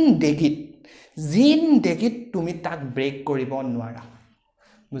জিন্দগীত তুমি তাক ব্ৰেক কৰিব নোৱাৰা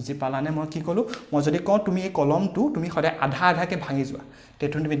বুজি পালানে মই কি ক'লোঁ মই যদি কওঁ তুমি এই কলমটো তুমি সদায় আধাকৈ ভাঙি যোৱা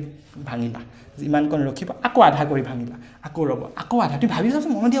তেতিয়া তুমি ভাঙিলা ইমানকণ ৰখিব আকৌ আধা কৰি ভাঙিলা আকৌ ৰ'ব আকৌ আধা তুমি ভাবি চাবা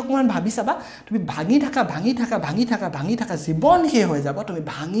মন দি অকণমান ভাবি চাবা তুমি ভাঙি থাকা জীৱন শেষ হৈ যাব তুমি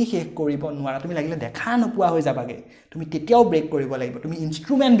ভাঙি শেষ কৰিব নোৱাৰা তুমি লাগিলে দেখা নোপোৱা হৈ যাবাগৈ তুমি তেতিয়াও ব্ৰেক কৰিব লাগিব তুমি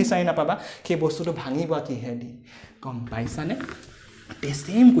ইনষ্ট্ৰুমেণ্ট বিচাৰি নাপাবা সেই বস্তুটো ভাঙিব কিহেদি গম পাইছানে The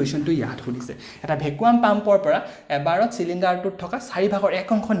same question to ইয়াত সুধিছে এটা ভেকুৱাম পাম্পৰ পৰা এবাৰত সিলিন্ডাৰটোত থকা 4 ভাগৰ এক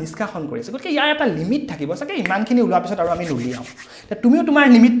অংশ নিষ্কাশন কৰিছে গতিকে ইয়াৰ এটা লিমিট থাকিব সকে ইমানখিনি ওলোৱাৰ পিছত আৰু আমি নুলিয়াও তে তুমিও তোমাৰ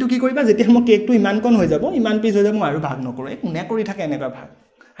লিমিটটো কি কৰিবা যেতিয়া মই কেকটো ইমানকণ হৈ যাব ইমান পিস হৈ যাব মই আৰু ভাগ নকৰো এক নে কৰি থাকে এনেকুৱা ভাগ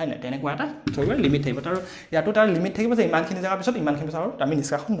হয় না তেনেকুৱা এটা থৈবা লিমিট থাকিব তাৰ ইয়াতো তাৰ লিমিট থাকিব যে ইমানখিনি জায়গা পিছত ইমানখিনি পিছত আৰু আমি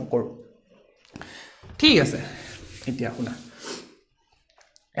নিষ্কাশন নকৰো ঠিক আছে এতিয়া শুনা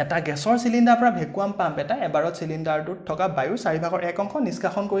এটা গ্যাসৰ সিলিন্ডাৰ পৰা ভেকুৱাম পাম্প এটা এবাৰত সিলিন্ডাৰটোত থকা বায়ুৰ 4 ভাগৰ এক অংশ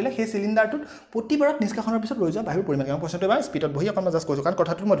নিষ্কাশন কৰিলে সেই সিলিন্ডাৰটোত প্ৰতিবাৰত নিষ্কাশনৰ পিছত ৰৈ যোৱা বায়ুৰ পৰিমাণ মই প্ৰশ্নটো এবাৰ স্পিডত বহি অকণমান জাস্ট কৈছো কাৰণ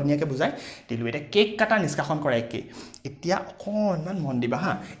কথাটো মই ধুনীয়াকৈ বুজাই দিলো এটা কেক কাটা নিষ্কাশন কৰা একে এতিয়া অকণমান মন দিবা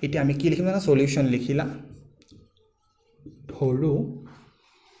হা এতিয়া আমি কি লিখিম না সলিউশন লিখিলা ধৰু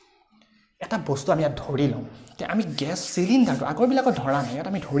এটা বস্তু আমি ইয়াত ধৰি লম তে আমি গ্যাস সিলিন্ডাৰটো আগৰবিলাকত ধৰা নাই ইয়াত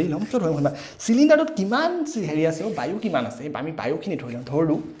আমি ধৰি লম তো ধৰিম সিলিন্ডাৰটোত কিমান হেৰি আছে বায়ু কিমান আছে আমি বায়ুখিনি ধৰি লম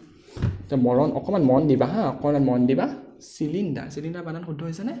ধৰু তে মৰণ অকমান মন দিবা হা অকমান মন দিবা সিলিন্ডাৰ বানান শুদ্ধ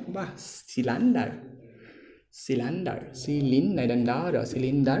হৈছে নে বাহ সিলিন্ডাৰ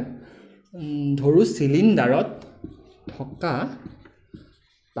ধৰু সিলিন্ডাৰত থকা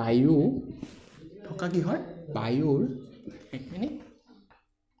বায়ু থকা কি হয় বায়ুৰ এক মিনিট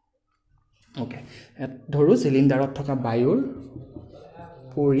ওকে ধৰু সিলিন্ডাৰত থকা বায়ুৰ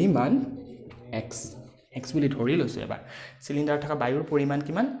পৰিমাণ x বুলি ধৰি লৈছো এবাৰ সিলিন্ডাৰত থকা বায়ুৰ পৰিমাণ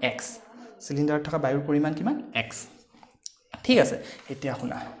কিমান x সিলিন্ডাৰত থকা বায়ুৰ পৰিমাণ কিমান x ঠিক আছে এতিয়া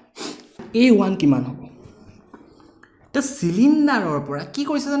শুনা a1 কিমান হ'ব তো সিলিন্ডাৰৰ পৰা কি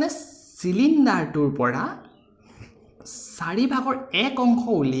কৰিছে জানে সিলিন্ডাৰটোৰ পৰা 4 ভাগৰ এক অংশ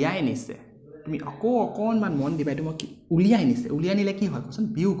উলিয়াই নিছে তুমি অকণমান মন দিবা এইটো মই উলিয়াই নিলে কি হয় কোন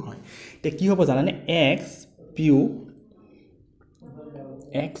বিয়োগ হয় তে কি হ'ব জানানে x বিয়োগ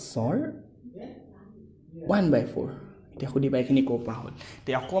x ৰ 1/4 এতিয়া খুদিবা এখিনি ক পৰা হ'ল তে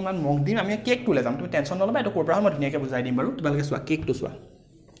অকণমান মন দিম আমি কেকটো লৈ যাম তুমি টেনচন নলবা এইটো কৰ পৰা হ'ল মই ধুনীয়াকৈ বুজাই দিম বাৰু তোমালোকে চোৱা কেকটো চোৱা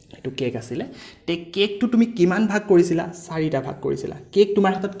এইটো কেক আছিলে তে কেকটো তুমি কিমান ভাগ কৰিছিলা 4টা ভাগ কৰিছিলা কেক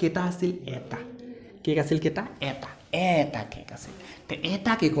তোমাৰ হাতত কেটা আছিল এটা কেক আছিল কেটা এটা কেক আছিল তে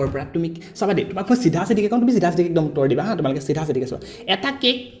এটা কেকৰ পৰা তুমি সবা দে তোমাক মই সিধা সিধি কম তুমি সিধা সিধি একদম উত্তৰ দিবা হা তোমালোকে সিধা সিধি চোৱা এটা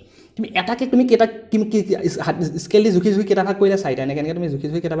কেক তুমি কেটা কি স্কেল দি জুখি কেটা ভাগ কৰিলা 4টা এনেকে তুমি জুখি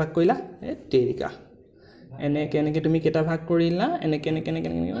কেটা ভাগ কৰিলা এ তেৰিকা এনেকে তুমি কেটা ভাগ কৰিলা এনেকে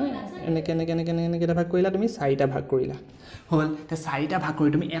কেটা ভাগ কৰিলা তুমি 4টা ভাগ কৰিলা হল তে 4টা ভাগ কৰি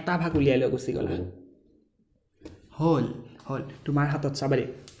তুমি এটা ভাগ উলিয়াই লৈ গুছি গলা হল তোমাৰ হাতত চাবাৰে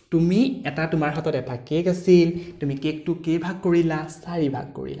তুমি এটা তোমাৰ হাতত এটা কেক আছিল তুমি কেকটো কে ভাগ কৰিলা 4 ভাগ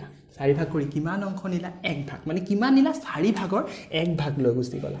কৰিলা 4 ভাগ কৰি কিমান অংশ নিলা এক ভাগ মানে কিমান নিলা 4 ভাগৰ এক ভাগ লৈ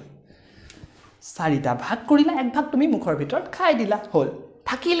গুছি গলা 4টা ভাগ কৰিলা এক ভাগ তুমি মুখৰ ভিতৰত খাই দিলা হল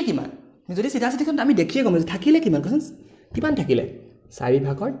থাকিল কিমান যদি সিধা সিধি আমি দেখিয়ে গম থাকিলে কিমান কোন কিমান থাকিলে 4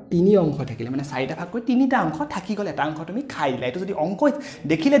 ভাগৰ 3 অংশ থাকিলে মানে 4টা ভাগ কৰি 3টা অংশ থাকি গলে এটা অংশ তুমি খাই দিলা এটো যদি অংক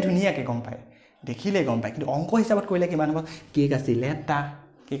দেখিলে ধুনীয়াকৈ গম পায় কিন্তু অংক হিচাপত কৰিলে কিমান হ'ব কেক আছিল এটা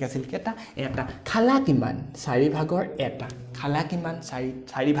এটা খালা কিমান 4 ভাগৰ এটা খালা কিমান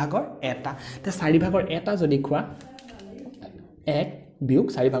 4 ভাগৰ এটা তে 4 ভাগৰ এটা যদি খোৱা 1 বিয়োগ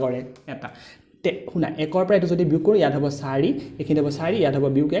 4 ভাগৰ 1 এটা তে শুনা একৰ পৰা এটো যদি বিয়োগ কৰো ইয়াত হ'ব 4 এখিনি হ'ব 4 ইয়াত হ'ব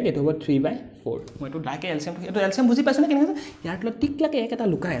বিয়োগ 1 এটো হ'ব 3/4 মই এটো ডাকে এলচিএম এটো এলচিএম বুজি পাইছ না কেনে ইয়াৰ তলত টিকলাকে এক এটা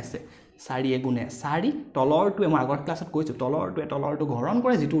লুকাই আছে 4 গুণে 4 তলৰটো মই আগৰ ক্লাছত কৈছো তলৰটো হৰণ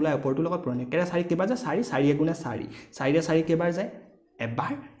কৰে যেটো ওলাই ওপৰটো লগত পুৰণি কেৰে 4 কেবাৰ যায় 4 গুণে 4 4 কেবাৰ যায়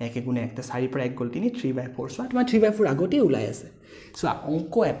এবাৰ 1 গুণে 1 তে 4 পৰা 1 গল 3/4 সো তোমাৰ 3/4 আগতে ওলাই আছে সো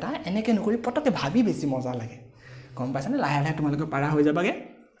অংক এটা এনেকে নকৰি পটকে ভাবি বেছি মজা লাগে গম পাইছ না লাহে লাহে তোমালোকে পাৰা হৈ যাবাগে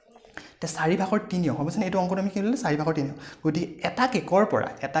তে 4/3 হ'ব মানে এটো অংকটো আমি কি ললে 4/3 গতি এটা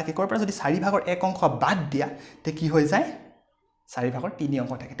কেকৰ পৰা যদি 4/1 অংক বাদ দিয়া তে কি হৈ যায় 4/3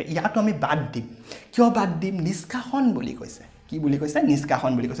 অংক থাকে তে ইয়াটো আমি বাদ দিম কিয় বাদ দিম নিষ্কাশন বুলি কৈছে কি বুলি কৈছে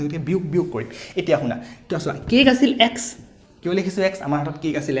নিষ্কাশন বুলি কৈছে গতি বিয়োগ কৰিম এতিয়া শুনা তো চোৱা কেক আছিল x কিয় লিখিছো x আমাৰ হাতত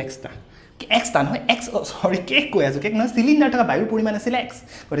কেক আছিল x টা নহয় x সৰি কেক কৈ আছো কেক নহয় সিলিন্ডাৰ থকা বায়ুৰ পৰিমাণ আছিল x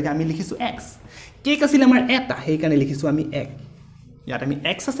গতিকে আমি লিখিছো x কেক আছিল আমাৰ এটা সেই কাৰণে লিখিছো আমি 1 ইয়াত আমি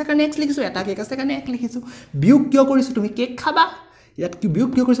x আছে কাৰণে x লিখিছো এটা কেক আছে কাৰণে 1 লিখিছো বিয়োগ কিয় কৰিছো তুমি কেক খাবা ইয়াত কি বিয়োগ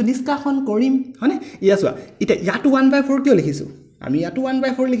কিয় কৰিছো নিষ্কাশন কৰিম হনে ইয়া চোৱা এটা ইয়াত 1/4 কিয় লিখিছো আমি ইয়াত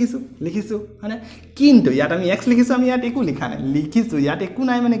 1/4 লিখিছো হনে কিন্তু ইয়াত আমি x লিখিছো আমি ইয়াত একো লিখা নাই লিখিছো ইয়াত একো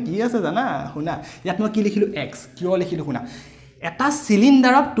নাই মানে কি আছে জানা শুনা ইয়াত মই কি লিখিলো x কিয় লিখিলো শুনা এটা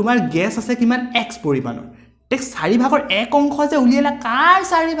সিলিন্ডাৰত তোমাৰ গ্যাস আছে কিমান x পৰিমাণৰ তে 4/1 অংশ যে উলিয়ালা কাৰ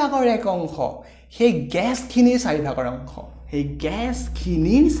 4/1 অংশ সেই গ্যাস খিনিৰ 4/1 অংশ এই গ্যাস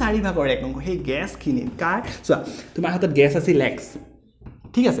খিনিৰ 4/1 অংশ এই গ্যাস খিনিৰ কাৰ চোৱা তোমাৰ হাতত গ্যাস আছিল x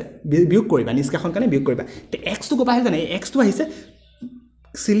ঠিক আছে বিয়োগ কৰিবা নিষ্কাশন কাৰণে বিয়োগ কৰিবা তে x টো কবা আহিল জানে x টো আহিছে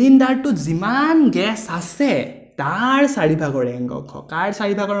সিলিন্ডাৰটো যিমান গ্যাস আছে তাৰ 4/1 অংশ কাৰ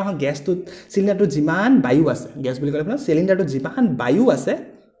 4/1 অংশ গ্যাসটো সিলিন্ডাৰটো যিমান বায়ু আছে গ্যাস বুলি ক'লে সিলিন্ডাৰটো যিমান বায়ু আছে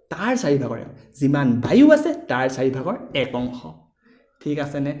তাৰ 4/1 যিমান বায়ু আছে তাৰ 4/1 অংশ ঠিক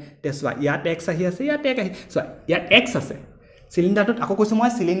আছে নে তে চোৱা ইয়াত x আহি আছে ইয়াত 1 আহি চোৱা ইয়াত x আছে সিলিন্ডাৰটোত আকৌ কৈছো মই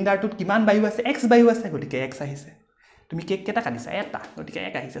সিলিন্ডাৰটোত কিমান বায়ু আছে x বায়ু আছে গতিকে x আহিছে তুমি কেক কেটা কাটিছা এটা গতিকে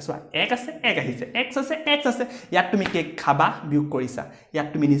 1 আহিছে চোৱা 1 আছে 1 আহিছে x আছে ইয়াত তুমি কেক খাবা বিয়োগ কৰিছা ইয়াত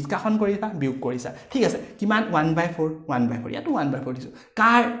তুমি নিষ্কাশন কৰিবা বিয়োগ কৰিছা ঠিক আছে কিমান 1/4 ইয়াত 1/4 দিছো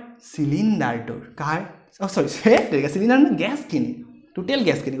কাৰ সিলিন্ডাৰটোৰ কাৰ সৰি সিলিন্ডাৰ না গ্যাস কিনি টোটাল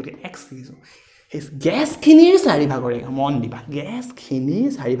গ্যাস কিনি গতিকে x লিখিছো এই গ্যাস খিনিৰ 4/1 মন দিবা গ্যাস খিনিৰ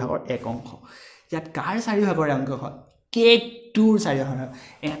 4/1 অংশ ইয়াত কাৰ 4/1 অংশ হয় কেক টুৰ 4/1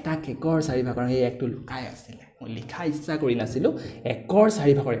 এটা কেকৰ 4/1 এই একটো লুকাই আছিল মই লিখা ইচ্ছা কৰি নাছিলো একৰ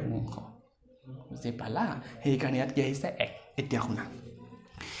 4/1 অংশ বুজি পালা সেই কাৰণে ইয়াত কি আহিছে 1 এতিয়া শুনা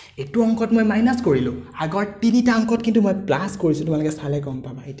এটো অংকত মই মাইনাস কৰিলো আগৰ তিনিটা অংকত কিন্তু মই প্লাস কৰিছো তোমালোকে চালে গম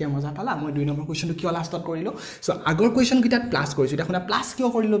পাবা এতিয়া মজা পালা মই 2 নম্বৰ কোৱেশ্চনটো কিয় লাষ্টত কৰিলো সো আগৰ কোৱেশ্চন কিটাত প্লাস কৰিছো এটা শুনা প্লাস কিয়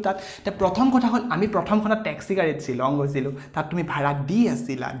কৰিলো তাত তে প্ৰথম কথা হল আমি প্ৰথমখনত ট্যাক্সি গাড়ীত শিলং গৈছিলো তাত তুমি ভাড়া দি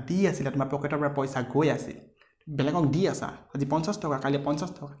আছিলা তোমাৰ পকেটৰ পৰা পইচা গৈ আছিল বেলেগক দি আছা আজি 50 টকা কালি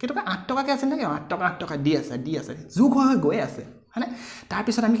 50 টকা কেটকা 8 টকাকে আছে না 8 টকা দি আছে যুগ হৈ গৈ আছে হয়নে তাৰ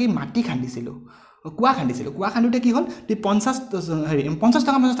পিছত আমি কি মাটি খান্দিছিলো কুয়া খান্দুতে কি হল তি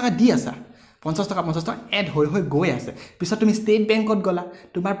 50 টকা দি আছা 50 টকা এড হৈ গৈ আছে পিছত তুমি ষ্টেট বেংকত গলা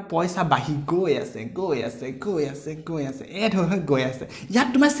তোমাৰ পইচা বাহি গৈ আছে এড হৈ গৈ আছে ইয়াত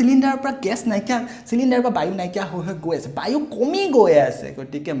তোমাৰ সিলিন্ডাৰৰ পৰা গ্যাস নাইকিয়া সিলিন্ডাৰৰ পৰা বায়ু নাইকিয়া হৈ গৈ আছে বায়ু কমি গৈ আছে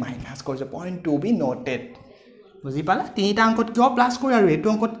গতিকে মাইনাস কৰিছে পইণ্ট টু বি নোটেড বুজি পালা তিনিটা অংকত কিয় প্লাস কৰি আৰু এটো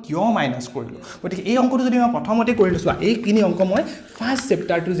অংকত কিয় মাইনাস কৰিলো গতিকে এই অংকটো যদি মই প্ৰথমতে কৰিলো চোৱা এই কিনি অংক মই ফাৰ্স্ট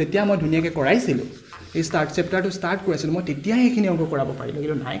চেপ্টাৰটো যেতিয়া মই ধুনিয়াকে কৰাইছিলো এই চেপ্টাৰটো ষ্টাৰ্ট কৰিছিলো মই তেতিয়া এইখিনি অংক কৰাব পাৰিলো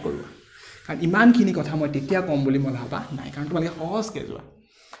কিন্তু নাই কৰোৱা কাৰণ ইমানখিনি কথা মই তেতিয়া কম বুলি মই ভাবা নাই কাৰণ তোমালোকে সহজকে যোৱা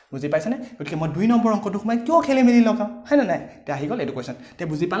বুজি পাইছানে গতিকে মই 2 নম্বৰ অংকটো মই কিয় খেলি মেলি লগাম হয়নে নাই তে আহি গল এটো কোৱেশ্চন তে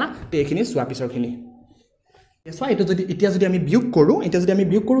বুজি পালা তে এইখিনি চোৱা পিছৰখিনি চোৱা এটো যদি এতিয়া যদি আমি বিয়োগ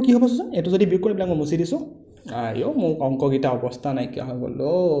কৰো কি হ'ব চোন এটো যদি বিয়োগ কৰি ব্লাক মই মুছি দিছো আয়ো মোক অংকগিটা অৱস্থা নাই কি হৈ গল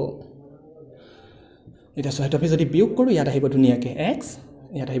এটা সহায়তপি যদি বিয়োগ কৰো ইয়াত আহিব ধুনিয়াকে x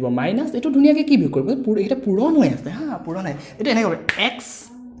ইয়াত আহিব মাইনাস এটো ধুনিয়াকে কি বিয়োগ কৰিব এটা পূৰণ হৈ আছে হা পূৰণ হয় এটা এনে কৰিব x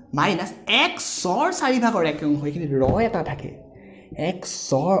মাইনাস x ৰ 4/1 অংশ এখিনি ৰ এটা থাকে x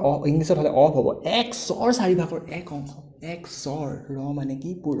ৰ ইংলিছত হলে অফ হ'ব x ৰ 4/1 অংশ x ৰ ৰ মানে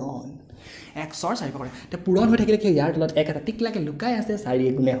কি পূৰণ x ৰ 4/1 তে পূৰণ হৈ থাকিলে কি ইয়াৰ তলত এক এটা টিকলাকে লুকাই আছে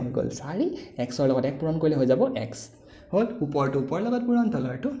 4 গুণে হৈ গল 4 x ৰ লগত 1 পূৰণ কৰিলে হৈ যাব x হল ওপৰটো ওপৰ লগত পূৰণ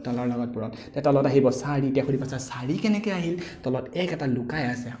তলৰটো তলৰ লগত পূৰণ তে তলত আহিব 4 তে খুলি পাছা 4 কেনেকে আহিল তলত এক এটা লুকাই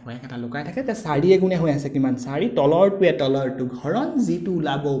আছে হয় এক এটা লুকাই থাকে তে 4 গুণে হৈ আছে কিমান 4 তলৰটো ঘৰণ জিটো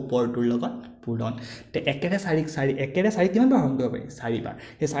লাব ওপৰটোৰ লগত পূৰণ তে একেৰে 4 কিমান বাৰ হৰণ কৰিব পাৰি 4 বাৰ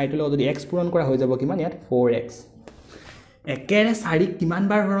এই 4 ৰ লগত যদি x পূৰণ কৰা হৈ যাব কিমান ইয়াত 4x একেৰে 4 কিমান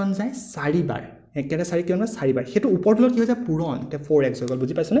বাৰ হৰণ যায় 4 বাৰ একেৰে 4 কিমান বাৰ 4 বাৰ হেতু ওপৰটো কি হৈ যায় পূৰণ তে 4x হৈ গল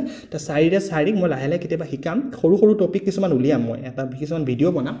বুজি পাইছনে তে 4 ৰে 4 মই লাহে লাহে কেতিয়াবা হিকাম সৰু সৰু টপিক কিছুমান উলিয়াম মই এটা কিছুমান ভিডিও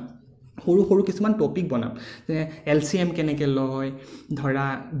বনাম সৰু সৰু কিছুমান টপিক বনাম যে এলচিএম কেনেকৈ লয় ধৰা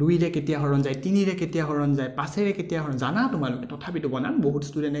 2 ৰে কেতিয়া হৰণ যায় 3 ৰে কেতিয়া হৰণ যায় 5 ৰে কেতিয়া হৰণ জানা তোমালোকে তথাপিতো বনাম বহুত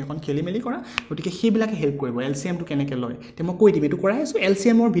ষ্টুডেণ্টে এখন খেলিমেলি কৰা গতিকে সেইবিলাকে হেল্প কৰিব এলচিএমটো কেনেকৈ লয় তে মই কৈ দিম এইটো কৰাই আছোঁ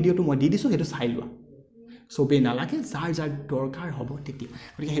এলচিএমৰ ভিডিঅ'টো মই দি দিছোঁ সেইটো চাই লোৱা চবেই নালাগে যাৰ যাৰ দৰকাৰ হ'ব তেতিয়া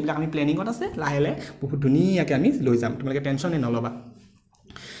গতিকে সেইবিলাক আমি প্লেনিঙত আছে লাহে লাহে বহুত ধুনীয়াকৈ আমি লৈ যাম তোমালোকে টেনশ্যনে নল'বা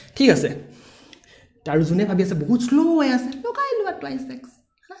ঠিক আছে আৰু যোনে ভাবি আছে বহুত শ্ল' হৈ আছে লগাই লোৱা টুৱাইছ এক্স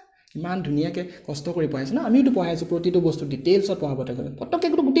ইমান ধুনীয়াকৈ কষ্ট কৰি পঢ়াইছোঁ ন আমিওতো পঢ়াইছোঁ প্ৰতিটো বস্তু ডিটেইলছত পঢ়াবতে গ'লে পটককৈ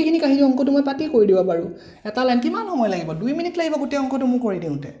গোটেইখিনি কাহিনী অংকটো মই পাতি কৰি দিব পাৰোঁ এটা লাইন কিমান সময় লাগিব 2 মিনিট লাগিব গোটেই অংকটো মই কৰি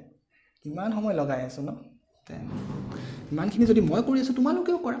দিওঁতে কিমান সময় লগাই আছোঁ ন ইমানখিনি যদি মই কৰি আছোঁ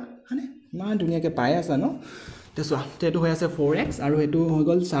তোমালোকেও কৰা হয়নে ইমান ধুনীয়াকৈ পাই আছা ন তে চোৱা এইটো হৈ আছে 4x আৰু এইটো হৈ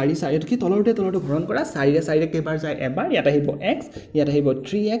গ'ল 4 এইটো কি তলৰতে ঘৰণ কৰা 4 কেইবাৰ যায় এবাৰ ইয়াত আহিব x ইয়াত আহিব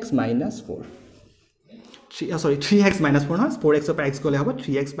 3x - 4 3x - 4 নহয় 4x পৰা x গ'লে হ'ব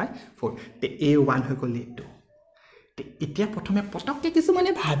 3x/4 তে a1 হৈ গ'ল এইটো তে এতিয়া প্ৰথমে পটককৈ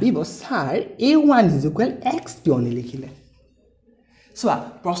কিছুমানে ভাবিব ছাৰ a1 = x কিয় নিলিখিলে চোৱা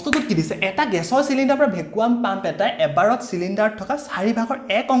প্ৰশ্নটোত কি দিছে এটা গেছৰ চিলিণ্ডাৰৰ পৰা ভেকুৱাম পাম্প এটাই এবাৰত চিলিণ্ডাৰত থকা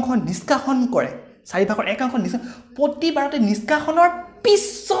 4/1 অংশ নিষ্কাশন কৰে 4/1 অংশ প্ৰতিবাৰতে নিষ্কাশনৰ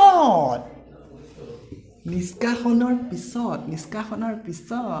পিছত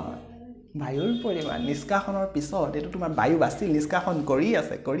বায়ুৰ পৰিমাণ নিষ্কাশনৰ পিছত এইটো তোমাৰ বায়ু বাছিল নিষ্কাশন কৰি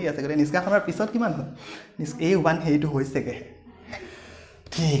আছে গতিকে নিষ্কাশনৰ পিছত কিমান হ'ল a1 সেইটো হৈছেগৈ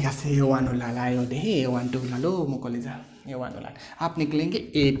ঠিক আছে a1 ওলালা a1টো ওলালো মুকলি যা a1 ওলাল আপ নিকলেংগে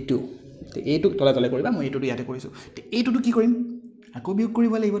a2 তে a2 তলে কৰিবা মই a2টো ইয়াতে কৰিছোঁ তে a2টো কি কৰিম আকৌ বিয়োগ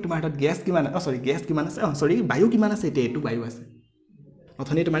কৰিব লাগিব তোমাৰ হাতত গেছ কিমান আছে বায়ু কিমান আছে এতিয়া a2 বায়ু আছে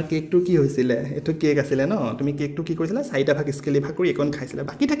অথনি তোমাৰ কেকটো কি হৈছিলে এইটো কেক আছিলে ন তুমি কেকটো কি কৰিছিলা 4টা ভাগ স্কেলি ভাগ কৰি একন খাইছিলা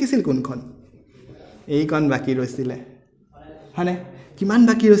বাকি থাকিছিল কোনখন এইকন বাকি ৰৈছিলে হয়নে কিমান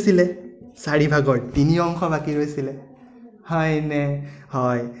বাকি ৰৈছিলে 4/3 অংশ বাকি ৰৈছিলে হয়নে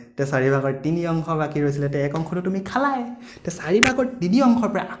হয় তে 4/3 অংশ বাকি ৰৈছিলে তে এক অংশটো তুমি খালাই তে 4/3 অংশৰ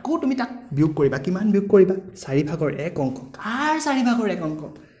পৰা আকৌ তুমি তাক বিয়োগ কৰিবা কিমান বিয়োগ কৰিবা 4/1 অংশ কাৰ 4/1 অংশ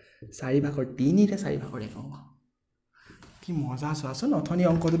 4/3 তে 4/1 অংশ কি মজা চোৱাচোন অথনি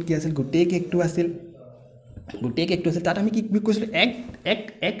অংকটোত কি আছিল গোটেই কেকটো আছিল তাত আমি কি বিয়োগ কৰিছিলোঁ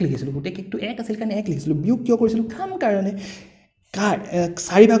এক লিখিছিলোঁ গোটেই কেকটো এক আছিল কাৰণে এক লিখিছিলোঁ বিয়োগ কিয় কৰিছিলোঁ খাম কাৰণে কাৰ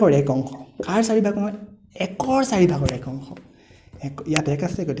 4/1 অংশ কাৰ 4/1 1ৰ 4/1 অংশ ইয়াত এক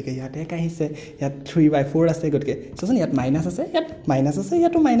আছে গতিকে ইয়াত এক আহিছে ইয়াত 3/4 আছে গতিকে চোৱাচোন ইয়াত মাইনাছ আছে ইয়াত মাইনাছ আছে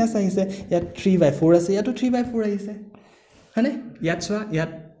ইয়াতো মাইনাছ আহিছে ইয়াত 3/4 আছে ইয়াতো 3/4 আহিছে হয়নে ইয়াত চোৱা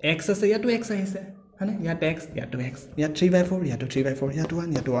ইয়াত x আছে ইয়াতো x আহিছে হয়নে ইয়াত x ইয়াতো x ইয়াত 3/4 ইয়াতো 3/4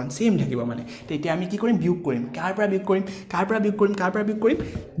 ইয়াতো 1 সেম থাকিব মানে তেতিয়া আমি কি কৰিম বিয়োগ কৰিম কাৰ পৰা বিয়োগ কৰিম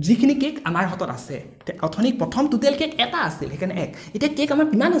যিখিনি কেক আমাৰ হাতত আছে অথনি প্ৰথম টোটেল কেক এটা আছিল সেইকাৰণে 1 এতিয়া কেক আমাৰ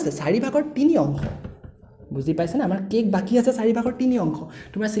কিমান আছে 4/3 অংশ বুজি পাইছেনে আমাৰ কেক বাকি আছে 4/3 অংশ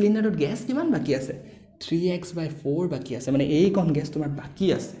তোমাৰ চিলিণ্ডাৰত গেছ কিমান বাকি আছে 3x/4 বাকি আছে মানে এইকণ গেছ তোমাৰ বাকি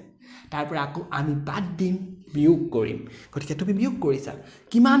আছে তাৰ পৰা আকৌ আমি বাদ দিম বিয়োগ কৰিম গতিকে তুমি বিয়োগ কৰিছা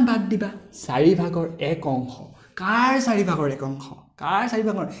কিমান বাদ দিবা 4/1 অংশ কাৰ 4/1 অংশ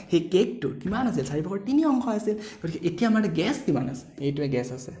সেই কেকটো কিমান আছিল 4/3 অংশ আছিল গতিকে এতিয়া আমাৰ গেছ কিমান আছে এইটোৱে গেছ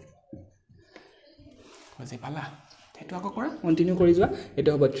আছে বুজি পালা সেইটো আকৌ কৰা কন্টিনিউ কৰি যোৱা এইটো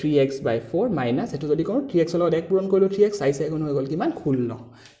হ'ব 3x/4 মাইনাছ এইটো যদি কৰোঁ 3x লগত 1 পূৰণ কৰিলোঁ 3x 4 গুণ হৈ গ'ল কিমান 16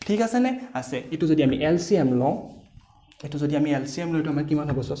 ঠিক আছে নে আছে এইটো যদি আমি এলচিএম লওঁ লৈতো আমাৰ কিমান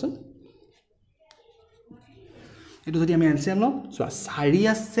হ'ব চোৱাচোন এইটো যদি আমি এলচিএম লওঁ চোৱা 4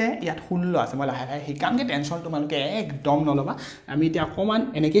 আছে ইয়াত 16 আছে মই লাহে লাহে শিকামগৈ টেনশ্যন তোমালোকে একদম নল'বা আমি এতিয়া অকণমান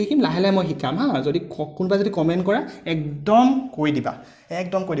এনেকৈ শিকিম লাহে লাহে মই শিকাম হা যদি কোনোবাই যদি কমেণ্ট কৰা একদম কৈ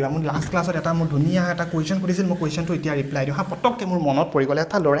দিবা মোৰ লাষ্ট ক্লাছত এটা মোৰ ধুনীয়া এটা কুৱেশ্যন সুধিছিল মই কুৱেশ্যনটো এতিয়া ৰিপ্লাই দিওঁ হা পটককৈ মোৰ মনত পৰি গ'লে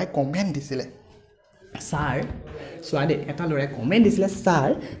এটা ল'ৰাই কমেণ্ট দিছিলে ছাৰ চোৱা দেই এটা ল'ৰাই কমেণ্ট দিছিলে ছাৰ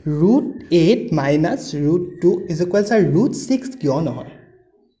 √8 - √2 √6 কিয় নহয়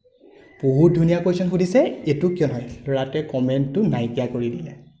বহুত ধুনীয়া কুৱেশ্যন সুধিছে এইটো কিয় নহয় ল'ৰাটোৱে কমেণ্টটো নাইকিয়া কৰি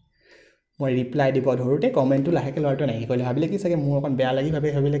দিলে মই ৰিপ্লাই দিব ধৰোঁতে কমেণ্টটো লাহেকৈ ল'ৰাটোৱে নাইকিয়া কৰিলে ভাবিলে কি চাগে মোৰ অকণ বেয়া লাগি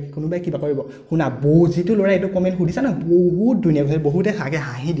ভাবিলে কোনোবাই কিবা কৰিব শুনা যিটো ল'ৰাই এইটো কমেণ্ট সুধিছে না বহুত ধুনীয়া কৈছে বহুতে আগে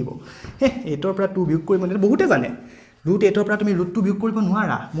হাঁহি দিব এইটোৰ পৰা 2 বিয়োগ কৰিব নোৱাৰে বহুতে জানে √8 পৰা তুমি √2 বিয়োগ কৰিব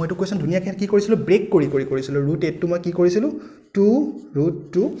নোৱাৰা মই এইটো কুৱেশ্যন ধুনীয়াকৈ কি কৰিছিলোঁ ব্ৰেক কৰি কৰিছিলোঁ √8টো মই কি কৰিছিলোঁ 2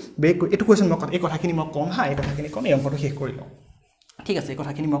 √2 ব্ৰেক কৰি এইটো কুৱেশ্যন এই কথাখিনি মই ক'ম হা এই অংকটো শেষ কৰি লওঁ ঠিক আছে এই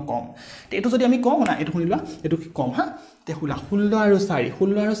কথাখিনি মই ক'ম এইটো যদি আমি কওঁ না এইটো শুনি লোৱা এইটো ক'ম হা তে 16 আৰু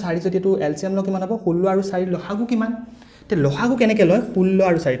 4 যদি এইটো এলচিএম লওঁ কিমান হ'ব 16 আৰু 4 লসাগু কিমান তে লসাগু কেনেকৈ লয় 16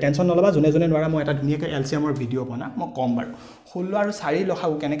 আৰু 4 টেনশ্যন নল'বা যোনে নোৱাৰা মই এটা ধুনীয়াকৈ এলচিএমৰ ভিডিঅ' বনাম মই ক'ম বাৰু 16 আৰু 4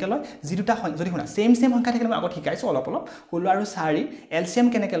 লসাগু কেনেকৈ লয় যি দুটা যদি শুনা ছেম সংখ্যা থাকিলে মই আগত শিকাইছোঁ অলপ 16 আৰু 4 এলচিএম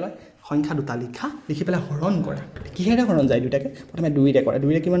কেনেকৈ লয় সংখ্যা দুটা লিখা লিখি পেলাই হৰণ কৰা কিহেৰে হৰণ যায় দুটাকে প্ৰথমে 2 ৰে কৰা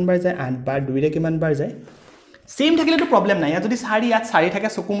 2 ৰে কিমান বাৰ যায় 8 বাৰ 2 ৰে কিমান বাৰ যায় সেম থাকিলেতো প্ৰবলেম নাই ইয়াত যদি 4 ইয়াত 4 থাকে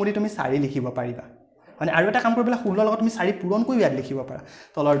চকুমুৰি তুমি 4 লিখিব পাৰিবা মানে আৰু এটা কাম কৰিবলৈ 16 লগত তুমি 4 পূৰণ কৰি ইয়াত লিখিব পাৰা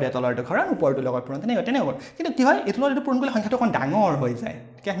তলৰটো ঘৰৰ ওপৰটো লগত পূৰণ তেনে হ'ব কিন্তু কি হয় এটো লগত পূৰণ কৰিলে সংখ্যাটো অকন ডাঙৰ হৈ যায়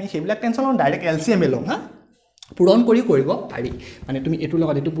কি আমি সেইবিলাক টেনচন লওঁ ডাইৰেক্ট এলসিএম লওঁ হা পূৰণ কৰি কৰিব পাৰি মানে তুমি এটো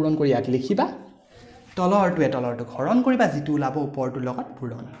লগত এটো পূৰণ কৰি ইয়াত লিখিবা তলৰটো হৰণ কৰিবা যেটো ওলাব ওপৰটোৰ লগত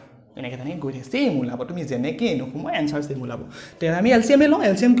পূৰণ এনেকৈ তেনেকৈ গৈ থাকে সেম ওলাব তুমি যেনেকৈ নোসোমোৱা এনসাৰ সেম ওলাব তে আমি এলসিএম লওঁ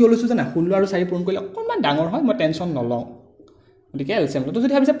এলসিএম কিয় লৈছোঁ জানা 16 আৰু 4 পূৰণ কৰিলে অকণমান ডাঙৰ হয় মই টেনচন নলওঁ গতিকে এলসিএম লওঁ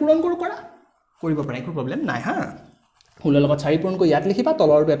যদি ভাবিছা পূৰণ কৰা কৰিব পাৰা একো প্ৰবলেম নাই হা 16 লগত 4 পূৰণ কৰি ইয়াত লিখিবা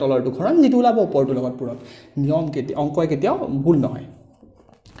তলৰটো হৰণ যেটো ওলাব ওপৰটোৰ লগত পূৰণ নিয়ম অংকই কেতিয়াও ভুল নহয়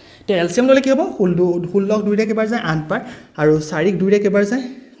তে এলসিএম ললে কি হ'ব 16 2 ৰে কেবাৰ যায় 8 বাৰ আৰু 4 2 ৰে কেবাৰ যায়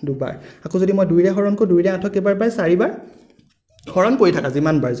 2 বাৰ আকৌ যদি মই 2 ৰে হৰণ কৰো 2 ৰে 8 কেবাৰ পায় 4 বাৰ হৰণ কৰি থাকা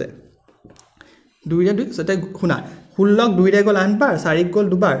যিমান বাৰ যায় 2 ৰে 2 সতে শুনা 16 2 ৰে গল 8 বাৰ 4 গল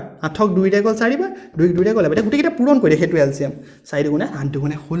 2 বাৰ 8 2 ৰে গল 4 বাৰ 2 ৰে গল এটা গুটিকেইটা পূৰণ কৰি হেতু এলসিএম 4 গুণে 8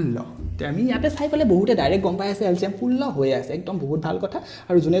 গুণে 16 তে আমি ইয়াতে চাই পেলে বহুতে ডাইৰেক্ট গম পাই আছে এলসিএম 16 হৈ আছে একদম বহুত ভাল কথা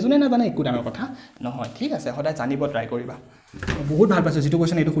আৰু জুনে না জানে একো ডাঙৰ কথা নহয় ঠিক আছে সদায় জানিব ট্ৰাই কৰিবা বহুত ভাল পাইছো যেটো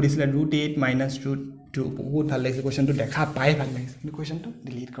কোৱেশ্চন এটো সুধিছিলে √8 -√2 বহুত ভাল লাগিছে কোৱেশ্চনটো দেখা পাই ভাল লাগিছে কিন্তু কোৱেশ্চনটো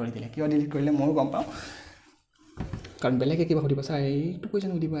ডিলিট কৰি দিলে কিয় ডিলিট কৰিলে মই গম পাওঁ কাৰণ বেলেগে কিবা সুধিব চাই এইটো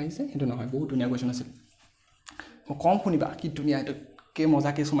কোৱেশ্চন সুধিব আহিছে এটো নহয় বহুত ধুনীয়া কোৱেশ্চন আছে কম শুনিবা কি ধুনীয়া এটো কে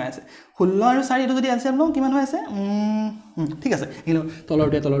মজা কে সুমাই আছে 16 আৰু 4 এটো যদি এলসিএম লওঁ কিমান হৈ আছে ঠিক আছে এনো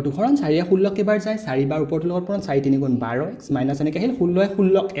তলৰটো হৰণ 4 এ 16 কেবাৰ যায় 4 বাৰ ওপৰটো লগত পূৰণ 4 3 গুণ 12x মাইনাস এনেকৈ আহিল 16 এ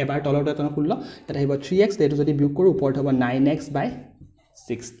 16 এবাৰ তলৰটো 16 তাত আহিব 3x এটো যদি বিয়োগ কৰো ওপৰত হ'ব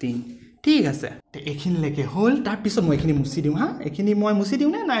 9x/16 ঠিক আছে তে এখিনি লেকে হল তাৰ পিছত মই এখিনি মুছি দিও হা এখিনি মই মুছি দিও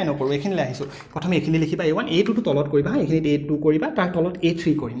না নাই নকৰো এখিনি লে আহিছো প্ৰথমে এখিনি লিখিবা a1 a2 টো তলত কৰিবা হা এখিনি a2 কৰিবা তাৰ তলত a3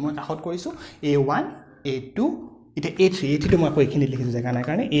 কৰিম মই কাখত কৰিছো a1 a2 এটা a3 টো মই আকৌ এখিনি লিখিছো জানা নাই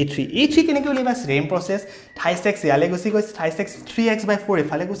কাৰণে a3 কেনেকৈ উলিবা সেম প্ৰসেস 28x ইয়ালে গুছি গৈছে 28x 3x/4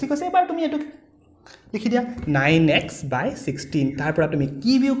 এফালে গুছি গৈছে এবাৰ তুমি এটো লিখি দিয়া 9x/16 তাৰ পৰা তুমি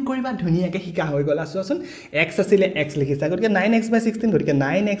কি বিয়োগ কৰিবা ধুনিয়াকে শিকা হৈ গলা চোৱাচোন x আছিল x লিখিছা গতিকে 9x/16 গতিকে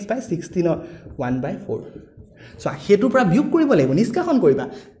 9x/16 ৰ 1/4 সো হেতু পৰা বিয়োগ কৰিব লাগিব নিষ্কাশন কৰিবা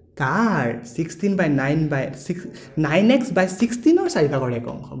কাৰ 16/9/6 9x/16 ৰ 4 ভাগৰ এক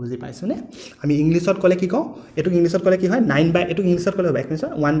অংশ বুজি পাইছো নে আমি ইংলিশত কলে কি কও এটো ইংলিশত কলে কি হয় 9 এটো ইংলিশত কলে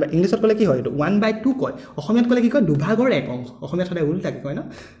 1 ইংলিশত কলে কি হয় এটো 1/2 কয় অসমীয়াত কলে কি কয় দুভাগৰ এক অংশ অসমীয়াত সদায় উল্টা কি কয় ন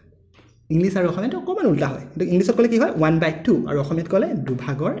ইংলিশ আৰু অসমীয়াত অকমান উল্টা হয় কিন্তু ইংলিশত কলে কি হয় 1/2 আৰু অসমীয়াত কলে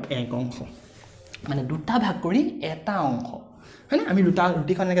দুভাগৰ এক অংশ মানে দুটা ভাগ কৰি এটা অংশ হয়নে আমি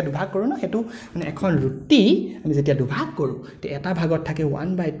ৰুটিখন এনেকৈ দুভাগ কৰো না হেতু মানে এখন ৰুটি আমি যেতিয়া দুভাগ কৰো তে এটা ভাগত থাকে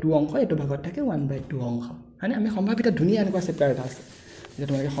 1/2 অংশ এটো ভাগত থাকে 1/2 অংশ হয়নে আমি সম্ভাৱিতা ধুনীয়া এনেকুৱা চেপ্টাৰ এটা আছে যে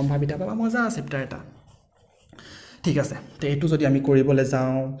তোমালোকে সম্ভাৱিতা পাবা মজা চেপ্টাৰ এটা ঠিক আছে তে এটো যদি আমি কৰিবলৈ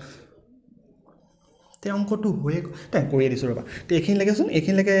যাওঁ তে অংকটো হৈ তাই কৰি দিছো ৰবা তে এখিনি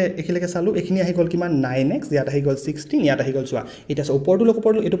লেকে চালু এখিনি আহি গল কিমান 9x ইয়াত আহি গল 16 ইয়াত আহি গল চোৱা এটা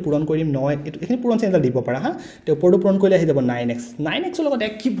ওপৰটো এটো পূৰণ কৰিম 9 এখিনি পূৰণ চেঞ্জল দিব পাৰা হা তে ওপৰটো পূৰণ কৰিলে আহি যাব 9x ৰ লগত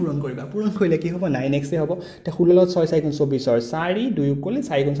এক কি পূৰণ কৰিবা পূৰণ কৰিলে কি হ'ব 9x এ হ'ব তে 16 লগত 6 4 24 4 2 কৰিলে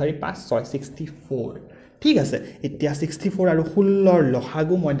 4 4 5 6 64 ঠিক আছে এতিয়া 64 আৰু 16 ৰ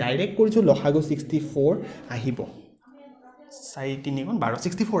লসাগু মই ডাইৰেক্ট কৰিছো লসাগু 64 আহিব 4 3 গুণ 12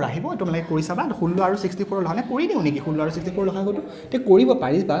 64 আহিব তোমালোকে কৰি চাবা 16 আৰু 64 লহানে কৰি দিও নেকি 16 আৰু 64 লহাগুটো তে কৰিব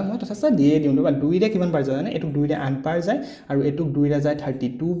পাৰিবা মই তথাচা দিয়ে দিও বা 2 ৰে কিমান বাৰ যায় না এটুক 2 ৰে 8 বাৰ যায় আৰু এটুক 2 ৰে যায়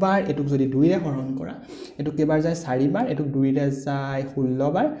 32 বাৰ এটুক যদি 2 ৰে হৰণ কৰা এটুক কেবাৰ যায় 4 বাৰ এটুক 2 ৰে যায় 16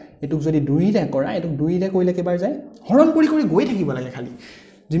 বাৰ এটুক যদি 2 ৰে কৰা এটুক 2 ৰে কইলে কেবাৰ যায় হৰণ কৰি গৈ থাকিব লাগে খালি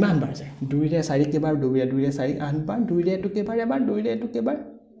যিমান বাৰ যায় 2 ৰে 4 কেবাৰ 2 ৰে 4 8 বাৰ 2 ৰে এটুক কেবাৰ এবাৰ 2 ৰে এটুক কেবাৰ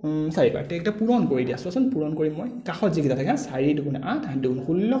 4 বাৰ এটা পূৰণ কৰি দিয়া চোন পূৰণ কৰি মই কাখত জিকিটা থাকে 4 2 8 8 2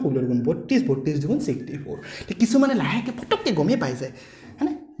 16 16 2 32 32 2 64 তে কিছু মানে লাহেকে ফটককে গমে পাই যায়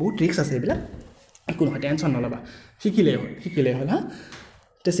হয়নে বহুত ট্ৰিক্স আছে এইবিলাক একো নহয় টেনচন নলবা শিকিলে হল হা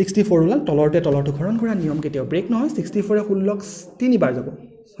তে 64 ওলাল তলৰটো হৰণ কৰা নিয়ম কেতিয়াও ব্ৰেক নহয় 64 এ 16 3 বাৰ যাব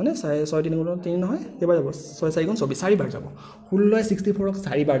হয়নে 6 3 গুণ 3 নহয় কেবাৰ যাব 6 4 গুণ 24 4 বাৰ যাব 16 64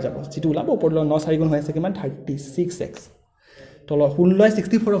 4 বাৰ যাব যেটো ওলাব ওপৰলৈ 9 4 গুণ হৈ আছে কিমান 36x তল 16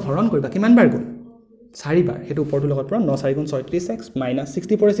 64 হৰণ কৰিবা কিমান বাৰ গল 4 বাৰ হেতু ওপৰটো লগত পৰা 9 4 গুণ 36x মাইনাস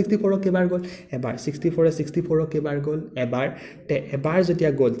 64 64 কেবাৰ গল এবাৰ 64 64 কেবাৰ গল এবাৰ তে এবাৰ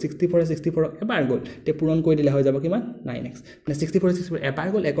যেতিয়া গল 64 64 এবাৰ গল তে পূৰণ কৰি দিলে হৈ যাব কিমান 9x মানে 64 64 এবাৰ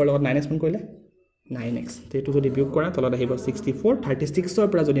গল একৰ লগত 9x পূৰণ কৰিলে 9x তে এটো যদি বিয়োগ কৰা তলত আহিব 64 36 ৰ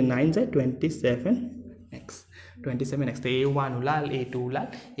পৰা যদি 9 যায় 27x 27x তে a1 Wular a2 Wular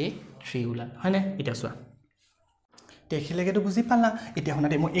a3 Wular হয়নে এটা চোৱা তেখিলেকেতো বুজি পালা এতিয়া শুনা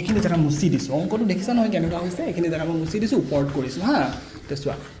দে মই এইখিনি জায়গা মুছি দিছো অংকটো দেখিছা নহয় কেনেকুৱা হৈছে এইখিনি জায়গা মই মুছি দিছো ওপৰত কৰিছো হা তে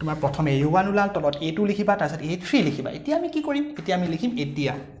চোৱা তোমাৰ প্ৰথম a1 ওলাল তলত a2 লিখিবা তাৰপিছত a3 লিখিবা এতিয়া আমি কি কৰিম এতিয়া আমি লিখিম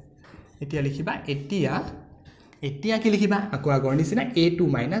এতিয়া লিখিবা এতিয়া কি লিখিবা আকৌ আগৰ নিচিনা a2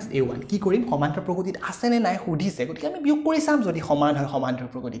 - a1 কি কৰিম সমান্তৰাল প্ৰকৃতিত আছে নে নাই সুধিছে গতিকে আমি বিয়োগ কৰি চাম যদি সমান হয় সমান্তৰাল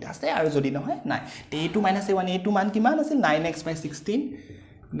প্ৰকৃতিত আছে আৰু যদি নহয় নাই a2 - a1 a2 মান কিমান আছিল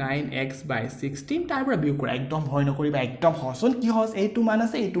 9x/16 তাৰ পৰা বিয়োগ কৰা একদম ভয় নকৰিবা একদম সহজ কি সহজ a2 মান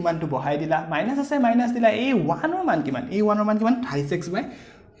আছে a2 মানটো বহাই দিলা মাইনাস আছে মাইনাস দিলা a1 ৰ মান কিমান a1 ৰ মান কিমান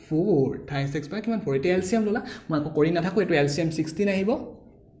 28x/4 কিমান 4 এতিয়া এলচিএম ললা মই আকৌ কৰি নাথাকো এটো এলচিএম 16 আহিব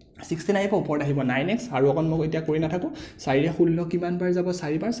ওপৰত আহিব 9x আৰু অকন মই এতিয়া কৰি নাথাকো 4 ৰে 16 কিমান বাৰ যাব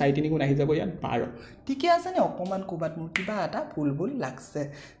 4 বাৰ 4 3 গুণ আহি যাব ইয়াত 12 ঠিকে আছে নে অকমান কোবাত মোৰ কিবা এটা ভুল লাগছে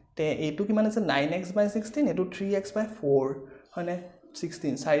তে এটো কিমান আছে 9x/16 এটো 3x/4 হয়নে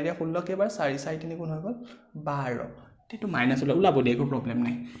 16 4 ৰে 16 কেবাৰ 4 3 গুণ হৈ গল 12 এটো মাইনাস ওলাব দে একো প্ৰবলেম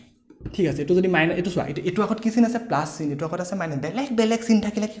নাই ঠিক আছে এটো যদি মাইনাস এটো চোৱা এটো আগত কি চিন আছে প্লাস চিন এটো আগত আছে মাইনাস বেলেগ চিন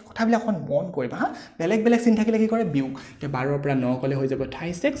থাকিলে কি কথাবিলাক অকন মন কৰিবা হা বেলেগ চিন থাকিলে কি কৰে বিয়োগ তে 12 ৰ পৰা 9 কলে হৈ যাব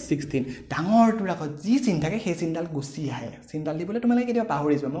 28x/16 ডাঙৰটোৰ আগত যি চিন থাকে সেই চিনডাল গুছি আহে চিনডাল দিবলৈ তোমালে কেতিয়া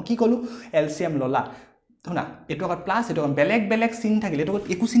পাহৰি যাবা মই কি কলো এলচিএম ললা শুনা এটো আগত প্লাস এটো বেলেগ চিন থাকিলে এটো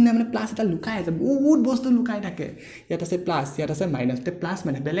একো চিন নাই মানে প্লাস এটা লুকাই আছে বহুত বস্তু লুকাই থাকে ইয়াত আছে প্লাস ইয়াত আছে মাইনাস তে প্লাস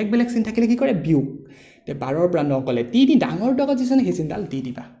মানে বেলেগ চিন থাকিলে কি কৰে বিয়োগ তে 12 ৰ পৰা 9 কলে টি ডাঙৰটো আগত যিছনে সেই চিনডাল দি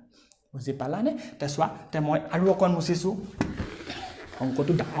দিবা বুজি পালা নে তে চোৱা তে মই আৰু অকন মুছিছো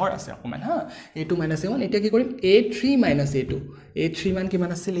অংকটো ডাঙৰ আছে অকমান হা a2 - a1 এতিয়া কি কৰিম a3 - a2 a3 মান কিমান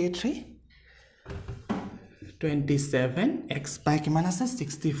আছিল a3 27x by কিমান আছে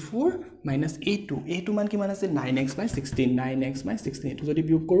 64 a2 মান কিমান আছে 9x/16 এটো যদি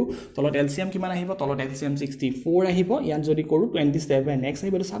বিয়োগ কৰো তলত এলচিএম কিমান আহিব তলত এলচিএম 64 আহিব ইয়াত যদি কৰো 27x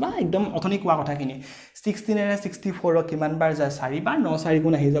আহিব চাবা একদম অথনি কোৱা কথাখিনি 16 এৰে 64 ৰ কিমান বাৰ যায় 4 বাৰ 9 4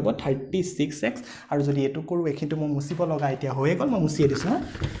 গুণ আহি যাব 36x আৰু যদি এটো কৰো এখিনটো মই মুছিব লগা এতিয়া হৈ গল মই মুছিয়ে দিছো হা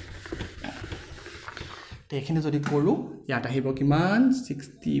তে এখিনি যদি কৰো ইয়াত আহিব কিমান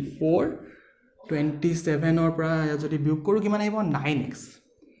 64 27 ৰ পৰা যদি বিয়োগ কৰো কিমান আহিব 9x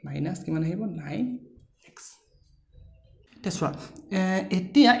মাইনাস কিমান আহিব 9x তেছৱা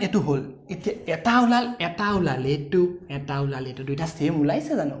এতিয়া এটো হল এতিয়া এটা ওলাল এটো দুইটা সেম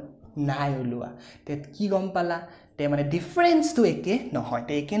ওলাইছে জানো নাই ওলোৱা তে কি গম পালা তে মানে ডিফাৰেন্স তো একে নহয়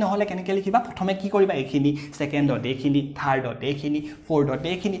তে একে নহলে কেনেকৈ লিখিবা প্ৰথমে কি কৰিবা এখিনি সেকেন্ডত এখিনি থাৰ্ডত এখিনি ফোৰ্থত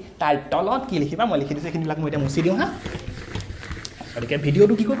এখিনি তাৰ তলত কি লিখিবা মই লিখি দিছো এখিনি লাগ মই এটা মুছি দিও হা গতিকে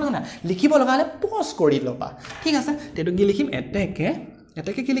ভিডিওটো কি কৰিব না লিখিব লগা হলে পজ কৰি লবা ঠিক আছে তেটো কি লিখিম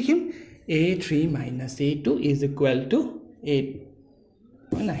এটাকে কি লিখিম a3 - a2 is equal to a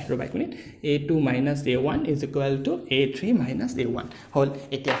নাই ৰবা এক minute a2 - a1 is equal to a3 - a1 হল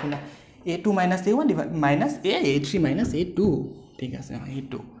এতিয়া শুনা a2 - a1 minus a3 - a2 ঠিক আছে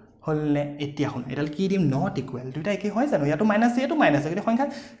a2 হলনে এতিয়া শুন এডাল কি দিম নট ইকুৱেল দুটা একে হয় জানো ইয়াতো মাইনাস এটো মাইনাস এটা সংখ্যা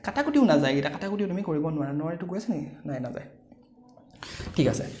কাটাকুটিও না যায় এটা কাটাকুটিও তুমি কৰিব নোৱাৰা নটো গৈছে নি নাই না যায় ঠিক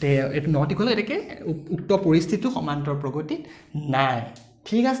আছে তে এটো নট ইকুৱেল এটাকে উক্ত পৰিস্থিতিটো সমান্তৰাল প্ৰগতিত নাই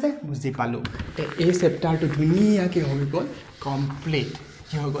ঠিক আছে বুজি পালো তে এই চেপ্টাৰটো ধুনীয়াকে হৈ গল কমপ্লিট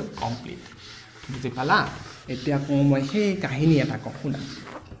কি হৈ গল কমপ্লিট বুজি পালা এতিয়া কম মই সেই কাহিনী এটা কম শুনা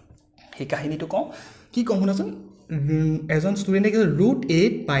সেই কাহিনীটো কম কি কম শুনাচোন এজন ষ্টুডেণ্টে কি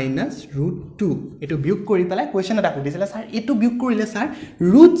 √8 - √2 এটো বিয়োগ কৰি পেলাই কোৱেশ্চন এটা সুধিছিলে স্যাৰ এটো বিয়োগ কৰিলে স্যাৰ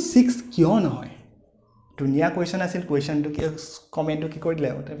 √6 কিয় নহয় দুনিয়া কোৱেশ্চন আছিল কোৱেশ্চনটো কি কমেন্টটো কি কৰি দিলে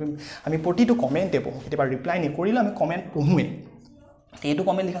আমি প্ৰতিটো কমেন্টে পঢ়ো কেতিয়াবা ৰিপ্লাই নকৰিলে আমি কমেন্ট পঢ়োৱে এইটো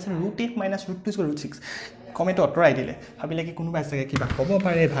কমেন্ট লিখা আছে √8 - √2 √6 কমেন্ট অতৰাই দিলে ভাবিলে কি কোনোবা আছে কিবা ক'ব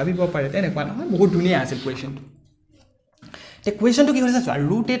পাৰে ভাবিব পাৰে তেনেকুৱা নহয় বহুত ধুনীয়া আছিল কোৱেশ্চনটো তে কোৱেশ্চনটো কি হৈছে চোৱা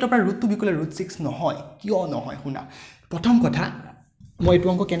 √8 পৰা √2 বিকলে √6 নহয় কিয় নহয় শুনা প্ৰথম কথা মই এটো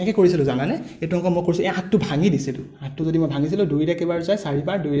অংক কেনেকৈ কৰিছিলো জানানে এটো অংক মই কৰিছো এই হাতটো ভাঙি দিছিলো হাতটো যদি মই ভাঙিছিলো 2 ৰে কেবাৰ যায় 4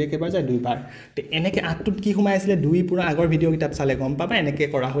 বাৰ 2 ৰে কেবাৰ যায় 2 বাৰ তে এনেকে হাতটোত কি সোমাই আছিল 2 পুৰা আগৰ ভিডিও কিতাপ চালে গম পাবা এনেকে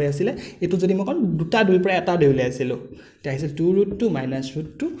কৰা হৈ আছিল এটো যদি মই কোন দুটা 2 পৰা এটা দেউলে আছিল তে আহিছিল 2√2 -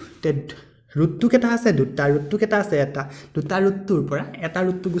 √2 তে √2 কেটা আছে দুটা √2 কেটা আছে এটা দুটা √2 ৰ পৰা এটা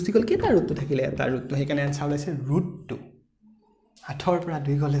 √2 গুছি গল কেটা √2 থাকিলে এটা √2 হেকানে আনসাৰ ওলাইছে √2 8 পৰা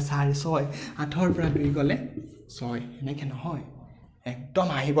 2 গলে 4 6 8 পৰা 2 গলে 6 এনেকে নহয় একদম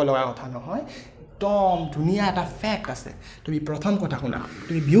আহিব লগা কথা নহয় একদম ধুনীয়া এটা ফ্যাক্ট আছে তুমি প্ৰথম কথা শুনা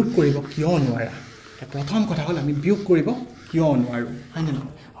তুমি বিয়োগ কৰিব কিয় নোৱাৰা প্ৰথম কথা হল আমি বিয়োগ কৰিব কিয় নোৱাৰো হয় না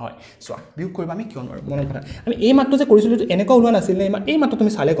হয় সো বিয়োগ কৰিব আমি কিয় নোৱাৰো মনৰ কথা আমি এই মাত্ৰ যে কৰিছিলো এনেকা ওলোৱা নাছিল নে এই মাত্ৰ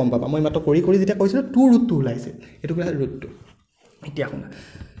তুমি চালে গম পাবা মই মাত্ৰ কৰি যেতিয়া কৈছিলো 2√2 ওলাইছে এটো কি √2 এতিয়া শুনা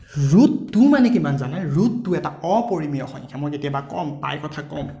 √2 মানে কিমান জানা √2 এটা অপৰিমেয় সংখ্যা মই কেতিয়াবা কম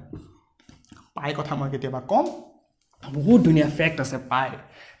পাই কথা মই কেতিয়াবা কম বহুত ধুনীয়া ফেক্ট আছে পাই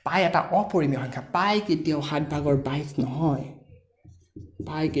এটা অপৰিমেয় সংখ্যা পাই কেতিয়াও 7/22 নহয়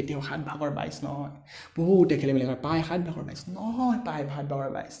পাই কেতিয়াও 7/22 নহয় বহুতে খেলিমেলি কৰে পাই 7/22 নহয় পাই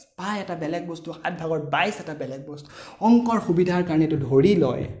 7/22 পাই এটা বেলেগ বস্তু 7/22 এটা বেলেগ বস্তু অংকৰ সুবিধাৰ কাৰণে এইটো ধৰি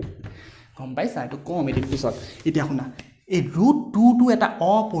লয় গম পাইছা এইটো কম এদিন পিছত এতিয়া শুনা এই √2 এটা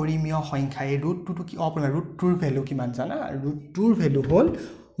অপৰিমেয় সংখ্যা এই √2 কি অপৰিমেয় √2 ভ্যালু কিমান জানা √2 ভ্যালু হ'ল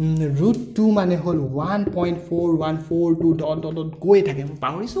 √2 মানে হ'ল 1.4142 ডট গৈ থাকে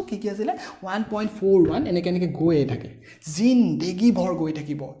পাহৰিছো কি আছিলে 1.41 এনেকে গৈ থাকে জিন্দেগী ভৰ গৈ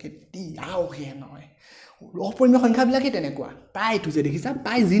থাকিব কেতিয়াও শেষ নহয় অপৰিমেয় সংখ্যাবিলাকে তেনেকুৱা পাইটো যে দেখিছা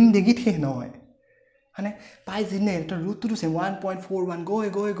পাই জিন্দেগীত শেষ নহয় মানে পাই জিন্দেগী এটা √2 আছে 1.41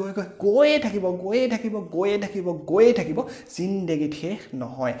 গৈ থাকিব জিন্দেগীত শেষ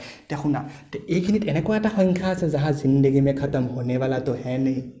নহয় দেখুনা এইখিনিত এনেকুৱা এটা সংখ্যা আছে যাহা জিন্দেগী মে খতম होने वाला तो है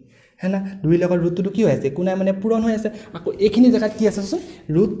नहीं है ना 2 লগত √2 কি হৈ আছে কোনা মানে পূৰণ হৈ আছে আকৌ এইখিনি জায়গাত কি আছে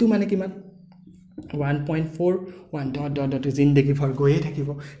 √2 মানে কিমান 1.41 ডট জিন্দেগী ভৰ গৈ থাকিব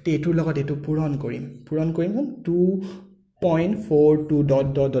তে এটোৰ লগত এটো পূৰণ কৰিম 2.42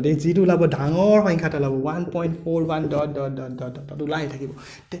 ডট এই যিটো লাভ ডাঙৰ সংখ্যাটা লাভ 1.41 ডট ওলাই থাকিব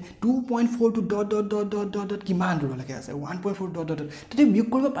তে 2.42 ডট কিমান দূৰলৈকে আছে 1.4 ডট তুমি বিয়োগ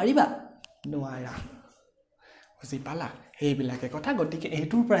কৰিব পাৰিবা নোৱাৰা বুজি পালা এইবিলাকে কথা গতিকে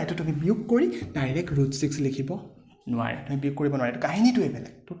এইটোৰ পৰা এটো তুমি বিয়োগ কৰি ডাইৰেক্ট √6 লিখিব নোৱাৰে তুমি বিয়োগ কৰিব নোৱাৰে কাহিনীটোৱে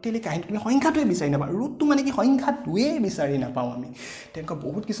বেলেগ টোটেলি কাহিনী তুমি সংখ্যাটোৱে বিচাৰি নাপা ৰুটটো মানে কি সংখ্যাটোৱে বিচাৰি নাপাওঁ আমি তেনেকুৱা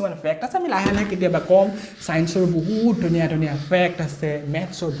বহুত কিছুমান ফেক্ট আছে আমি লাহে লাহে কেতিয়াবা কম সায়েন্সৰ বহুত ধুনীয়া ফেক্ট আছে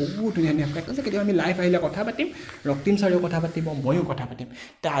মেথছৰ বহুত ধুনীয়া ফেক্ট আছে কেতিয়াবা আমি লাইভ আহিলে কথা পাতিম ৰক্তিম ছাৰেও কথা পাতিব ময়ো কথা পাতিম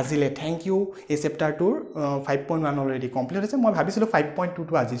তে আজিলে থ্যাংক ইউ এই চেপ্টাৰটোৰ 5.1 অলৰেডি কমপ্লিট হৈছে মই ভাবিছিলোঁ 5.2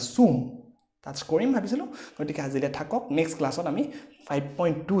 টো আজি চুম টাচ কৰিম ভাবিছিলোঁ গতিকে আজিলে থাকক নেক্সট ক্লাছত আমি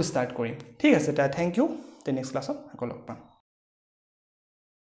 5.2 ষ্টাৰ্ট কৰিম ঠিক আছে তে থ্যাংক ইউ তে নেক্সট ক্লাছত আকৌ লগ পাম